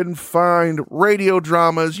night. You can find radio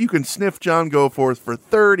dramas. You can sniff John Goforth for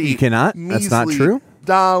 30. You cannot. That's not true.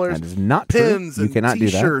 Dollars. That is not pins true. You and cannot do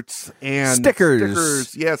that. T-shirts and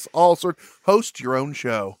Stickers. Yes, all sorts. Host your own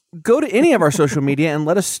show. Go to any of our social media and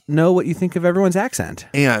let us know what you think of everyone's accent.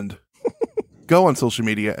 And go on social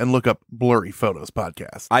media and look up Blurry Photos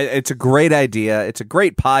Podcast. It's a great idea. It's a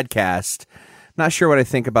great podcast. Not sure what I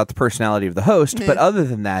think about the personality of the host, but other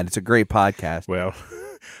than that, it's a great podcast. Well,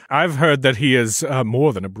 I've heard that he is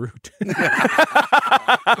more than a brute.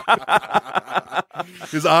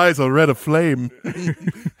 His eyes are red aflame.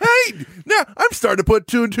 Hey, now I'm starting to put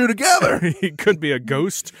two and two together. He could be a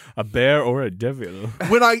ghost, a bear, or a devil.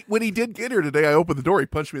 When he did get here today, I opened the door. He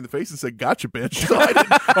punched me in the face and said, "Gotcha, bitch." So I didn't.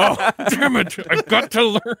 Oh, damn it! I got to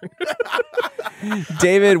learn.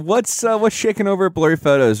 David, what's shaking over at Blurry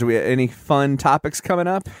Photos? Do we any fun topics coming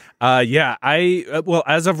up? Yeah,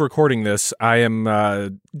 as of recording this, I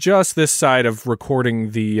am just this side of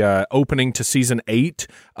recording the opening to season 8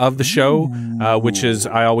 of the show, which is,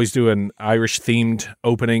 I always do an Irish themed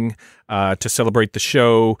opening to celebrate the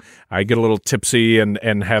show. I get a little tipsy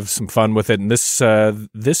and have some fun with it. And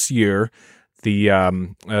this year, the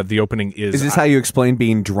opening is. Is this how you explain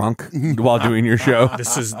being drunk while doing your show?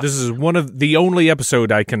 This is one of the only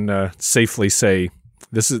episode I can safely say.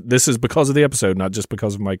 This is because of the episode, not just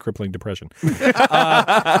because of my crippling depression.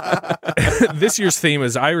 This year's theme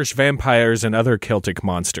is Irish vampires and other Celtic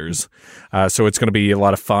monsters. So it's going to be a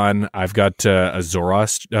lot of fun. I've got a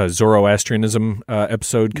Zoroastrianism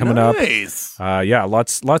episode coming up. Nice. Yeah,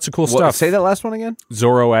 lots of cool stuff. Say that last one again.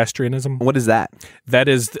 Zoroastrianism. What is that? That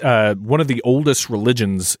is one of the oldest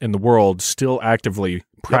religions in the world, still actively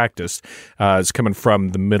practiced. It's coming from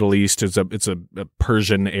the Middle East. It's a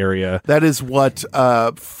Persian area. That is what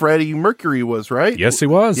Freddie Mercury was, right? Yes, he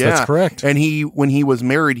was. Yeah. That's correct. And when he was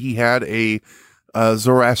married, he had a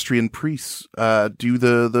Zoroastrian priest do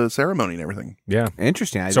the ceremony and everything. Yeah,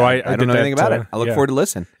 interesting. I don't know anything about it. I look forward to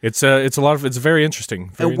listening. It's very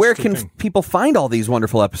interesting. And where can people find all these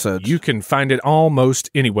wonderful episodes? You can find it almost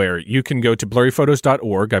anywhere. You can go to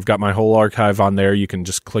blurryphotos.org. I've got my whole archive on there. You can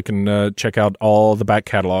just click and check out all the back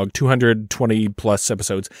catalog. 220 plus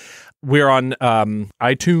episodes. We're on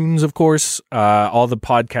iTunes, of course. All the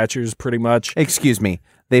podcatchers, pretty much. Excuse me.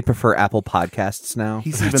 They prefer Apple Podcasts now.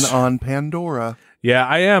 He's even on Pandora. Yeah,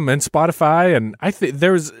 I am, and Spotify, and I think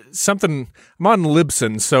there's something. I'm on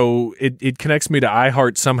Libsyn, so it connects me to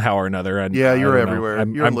iHeart somehow or another. And yeah, you're everywhere.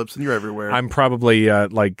 You're on Libsyn. You're everywhere. I'm probably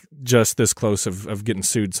like just this close of getting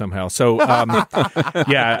sued somehow. So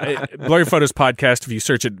yeah, Blurry Photos Podcast. If you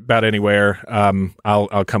search it about anywhere,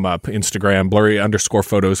 I'll come up. Instagram,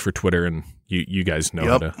 blurry_photos for Twitter, and You guys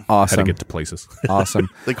know Yep. how to get to places. Awesome.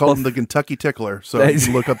 They call him the Kentucky Tickler, so you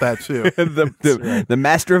can look up that too. the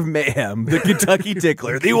master of mayhem, the Kentucky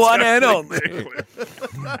Tickler, the one and only.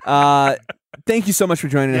 Thank you so much for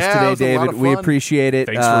joining us today, David. We appreciate it.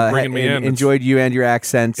 Thanks for bringing me in. Enjoyed you and your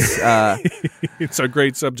accents. It's a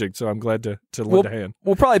great subject, so I'm glad to lend a hand.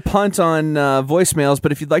 We'll probably punt on voicemails,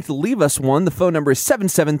 but if you'd like to leave us one, the phone number is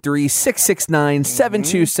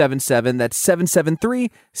 773-669-7277. That's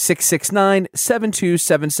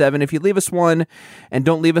 773-669-7277. If you leave us one and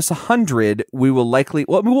don't leave us 100, we will likely,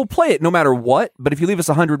 we'll play it no matter what, but if you leave us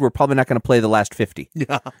 100, we're probably not going to play the last 50.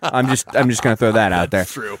 Yeah. I'm just going to throw that out there.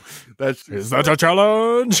 That's true. That's true. Is that a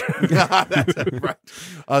challenge? That's right.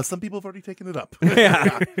 Some people have already taken it up.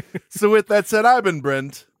 Yeah. So with that said, I've been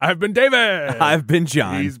Brent. I've been David. I've been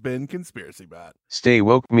John. He's been Conspiracy Bot. Stay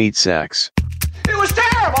woke, meat sacks. It was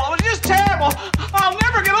terrible. It was just terrible. I'll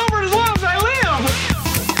never get over it as long as I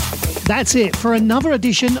live. That's it for another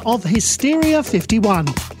edition of Hysteria 51.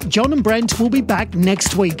 John and Brent will be back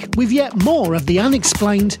next week with yet more of the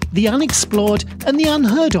unexplained, the unexplored, and the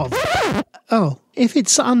unheard of. Oh, if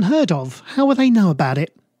it's unheard of, how will they know about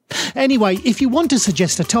it? Anyway, if you want to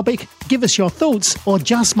suggest a topic, give us your thoughts, or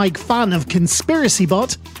just make fun of Conspiracy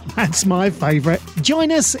Bot, that's my favourite.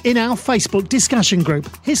 Join us in our Facebook discussion group,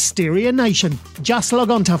 Hysteria Nation. Just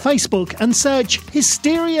log on to Facebook and search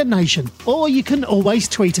Hysteria Nation, or you can always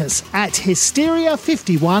tweet us at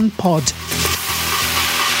Hysteria51pod.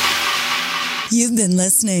 You've been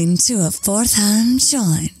listening to a Fourth Hand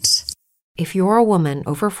Joint. If you're a woman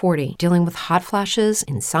over 40 dealing with hot flashes,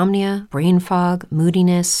 insomnia, brain fog,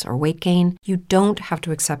 moodiness, or weight gain, you don't have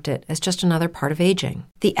to accept it as just another part of aging.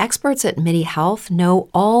 The experts at MIDI Health know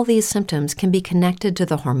all these symptoms can be connected to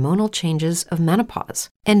the hormonal changes of menopause.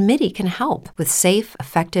 And MIDI can help with safe,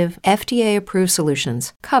 effective, FDA-approved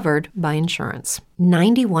solutions covered by insurance.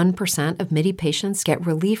 91% of MIDI patients get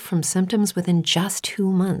relief from symptoms within just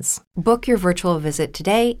 2 months. Book your virtual visit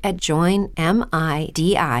today at joinmidi.com.